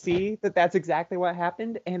to unsee that that's exactly what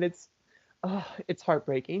happened, and it's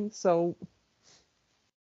heartbreaking. So,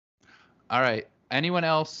 all right, anyone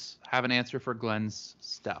else have an answer for Glenn's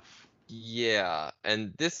stuff? Yeah,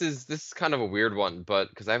 and this is kind of a weird one, but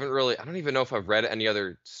because I don't even know if I've read any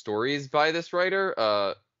other stories by this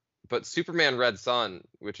writer. But Superman Red Sun,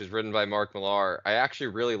 which is written by Mark Millar, I actually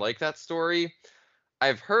really like that story.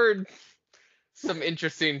 I've heard some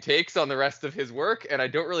interesting takes on the rest of his work, and I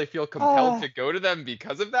don't really feel compelled to go to them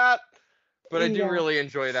because of that. But I do really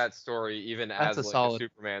enjoy that story, even as like a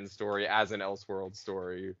Superman story, as an Elseworld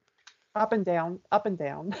story. Up and down.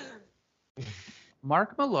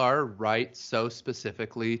 Mark Millar writes so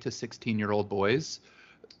specifically to 16-year-old boys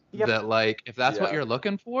that, like, if that's what you're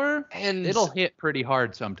looking for, and it'll hit pretty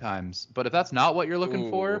hard sometimes. But if that's not what you're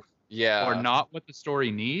looking for, Yeah. or not what the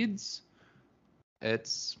story needs,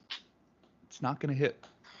 it's not gonna hit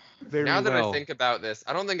very Now that well. I think about this,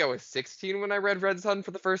 I don't think I was 16 when I read Red Sun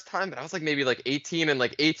for the first time, but I was like maybe like 18, and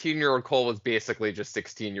like 18-year-old Cole was basically just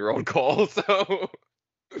 16-year-old Cole. So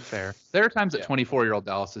Fair. There are times that Yeah. 24-year-old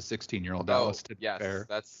Dallas is 16-year-old Dallas. oh To be yes, fair.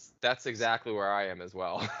 that's exactly where I am as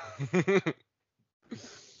well.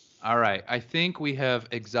 All right. I think we have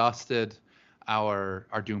exhausted our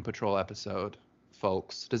Doom Patrol episode,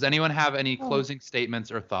 folks. Does anyone have any Oh. closing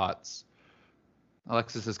statements or thoughts?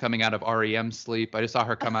 Alexis is coming out of REM sleep. I just saw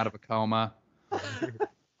her come out of a coma.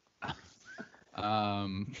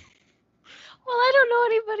 Um, Well, I don't know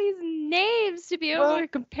anybody's names to be able Well- to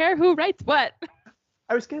compare who writes what.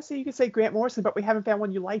 I was gonna say you could say Grant Morrison, but we haven't found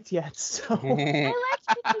one you liked yet. So I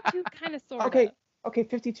liked 52 kind of sort of. okay, okay,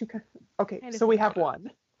 52. Okay, Kinda so we sorta. have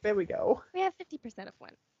one. There we go. We have 50% of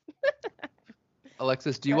one.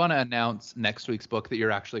 Alexis, do you want to announce next week's book that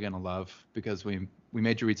you're actually going to love? Because we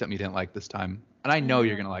made you read something you didn't like this time. And I know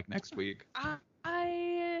you're going to like next week.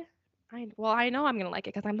 Well, I know I'm gonna like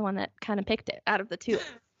it because I'm the one that kind of picked it out of the two.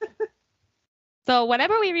 So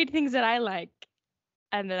whenever we read things that I like,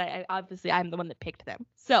 and then I obviously I'm the one that picked them.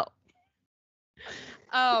 So,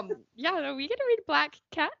 yeah, no, we get to read Black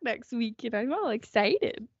Cat next week, and I'm all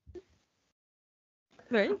excited.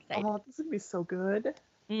 Very excited. Oh, this is gonna be so good.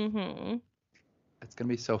 Mm-hmm. It's going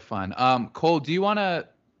to be so fun. Cole, do you want to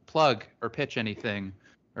plug or pitch anything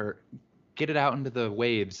or get it out into the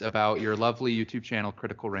waves about your lovely YouTube channel,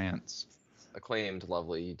 Critical Rants? Acclaimed,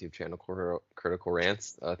 lovely YouTube channel, Critical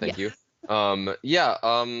Rants. Thank Yes. you. I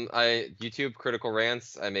YouTube Critical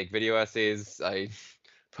Rants. I make video essays. I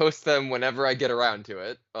post them whenever I get around to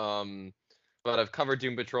it. But I've covered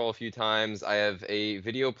Doom Patrol a few times. I have a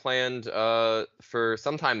video planned for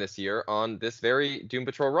sometime this year on this very Doom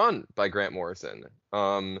Patrol run by Grant Morrison,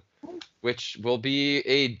 which will be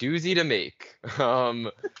a doozy to make.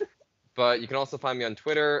 But you can also find me on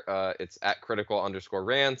Twitter. It's at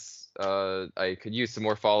critical_rants. I could use some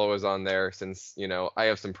more followers on there since, I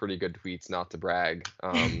have some pretty good tweets, not to brag.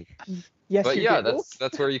 Yes, But you yeah, do.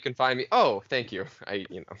 that's where you can find me. Oh, thank you.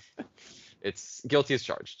 It's guilty as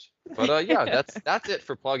charged. But yeah, that's it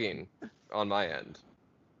for plugging on my end.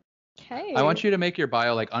 Okay. I want you to make your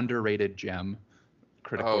bio like underrated gem,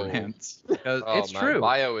 Critical Oh. Rants. Because Oh, it's my true.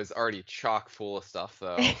 bio is already chock full of stuff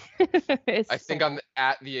though. I think I'm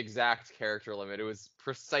at the exact character limit. It was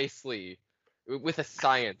precisely with a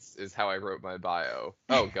science is how I wrote my bio.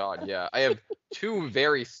 Oh god, yeah. I have two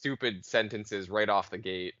very stupid sentences right off the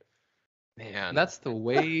gate. Man. That's the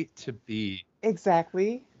way to be.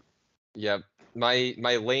 Exactly. Yeah, my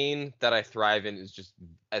lane that I thrive in is just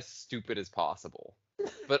as stupid as possible.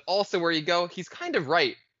 But also where you go, he's kind of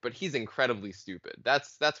right, but he's incredibly stupid.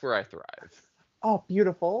 That's where I thrive. Oh,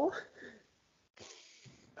 beautiful.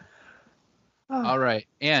 Oh, All right.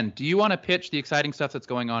 And do you want to pitch the exciting stuff that's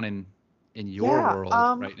going on in your Yeah, world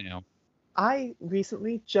right now? I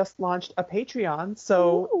recently just launched a Patreon,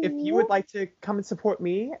 so if you would Ooh. like to come and support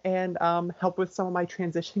me and help with some of my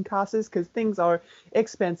transition costs, because things are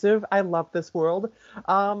expensive. I love this world.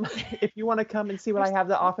 If you want to come and see what I have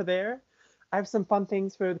to offer there, I have some fun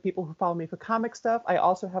things for the people who follow me for comic stuff. I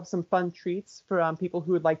also have some fun treats for people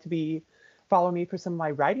who would like to follow me for some of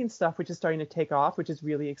my writing stuff, which is starting to take off, which is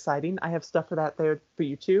really exciting. I have stuff for that there for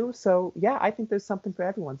you too. So yeah, I think there's something for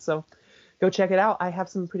everyone. So go check it out. I have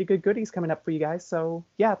some pretty good goodies coming up for you guys. So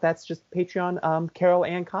yeah, that's just Patreon, Carol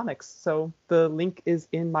and Comics. So the link is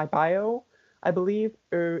in my bio, I believe,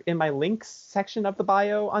 or in my links section of the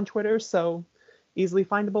bio on Twitter. So easily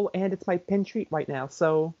findable, and it's my pin treat right now.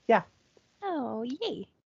 So yeah. Oh, yay.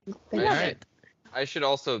 Thank Love you. it. I should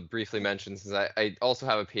also briefly mention, since I also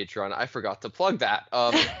have a Patreon, I forgot to plug that.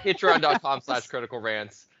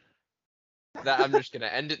 Patreon.com/criticalrants. That I'm just gonna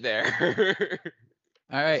end it there.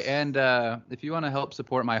 All right. And if you want to help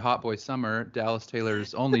support my Hot Boy Summer, Dallas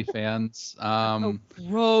Taylor's OnlyFans,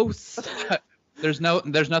 Gross. there's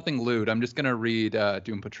nothing lewd. I'm just gonna read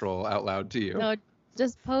Doom Patrol out loud to you. No,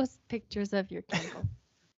 just post pictures of your candle.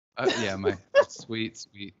 Yeah, my sweet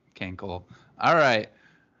cankle. All right.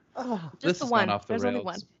 Oh, Just This the has one. gone off the There's rails. only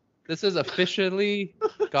one. This has officially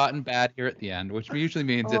gotten bad here at the end, which usually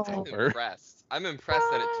means it's Oh. I'm over. impressed. I'm impressed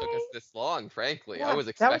that it took us this long, frankly. Yeah, I was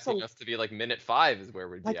that was expecting a- us to be like minute 5 is where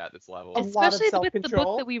we'd Like, be at this level. a lot of Especially with the book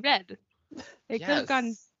self-control. that we read. It could have gone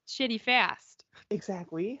Yes. shitty fast.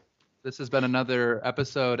 exactly. This has been another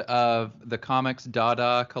episode of the Comics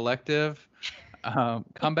Dada Collective.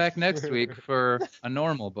 Come back next week for a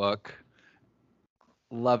normal book.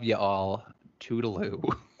 Love you all. Toodaloo.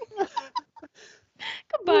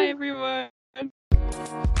 Goodbye, everyone.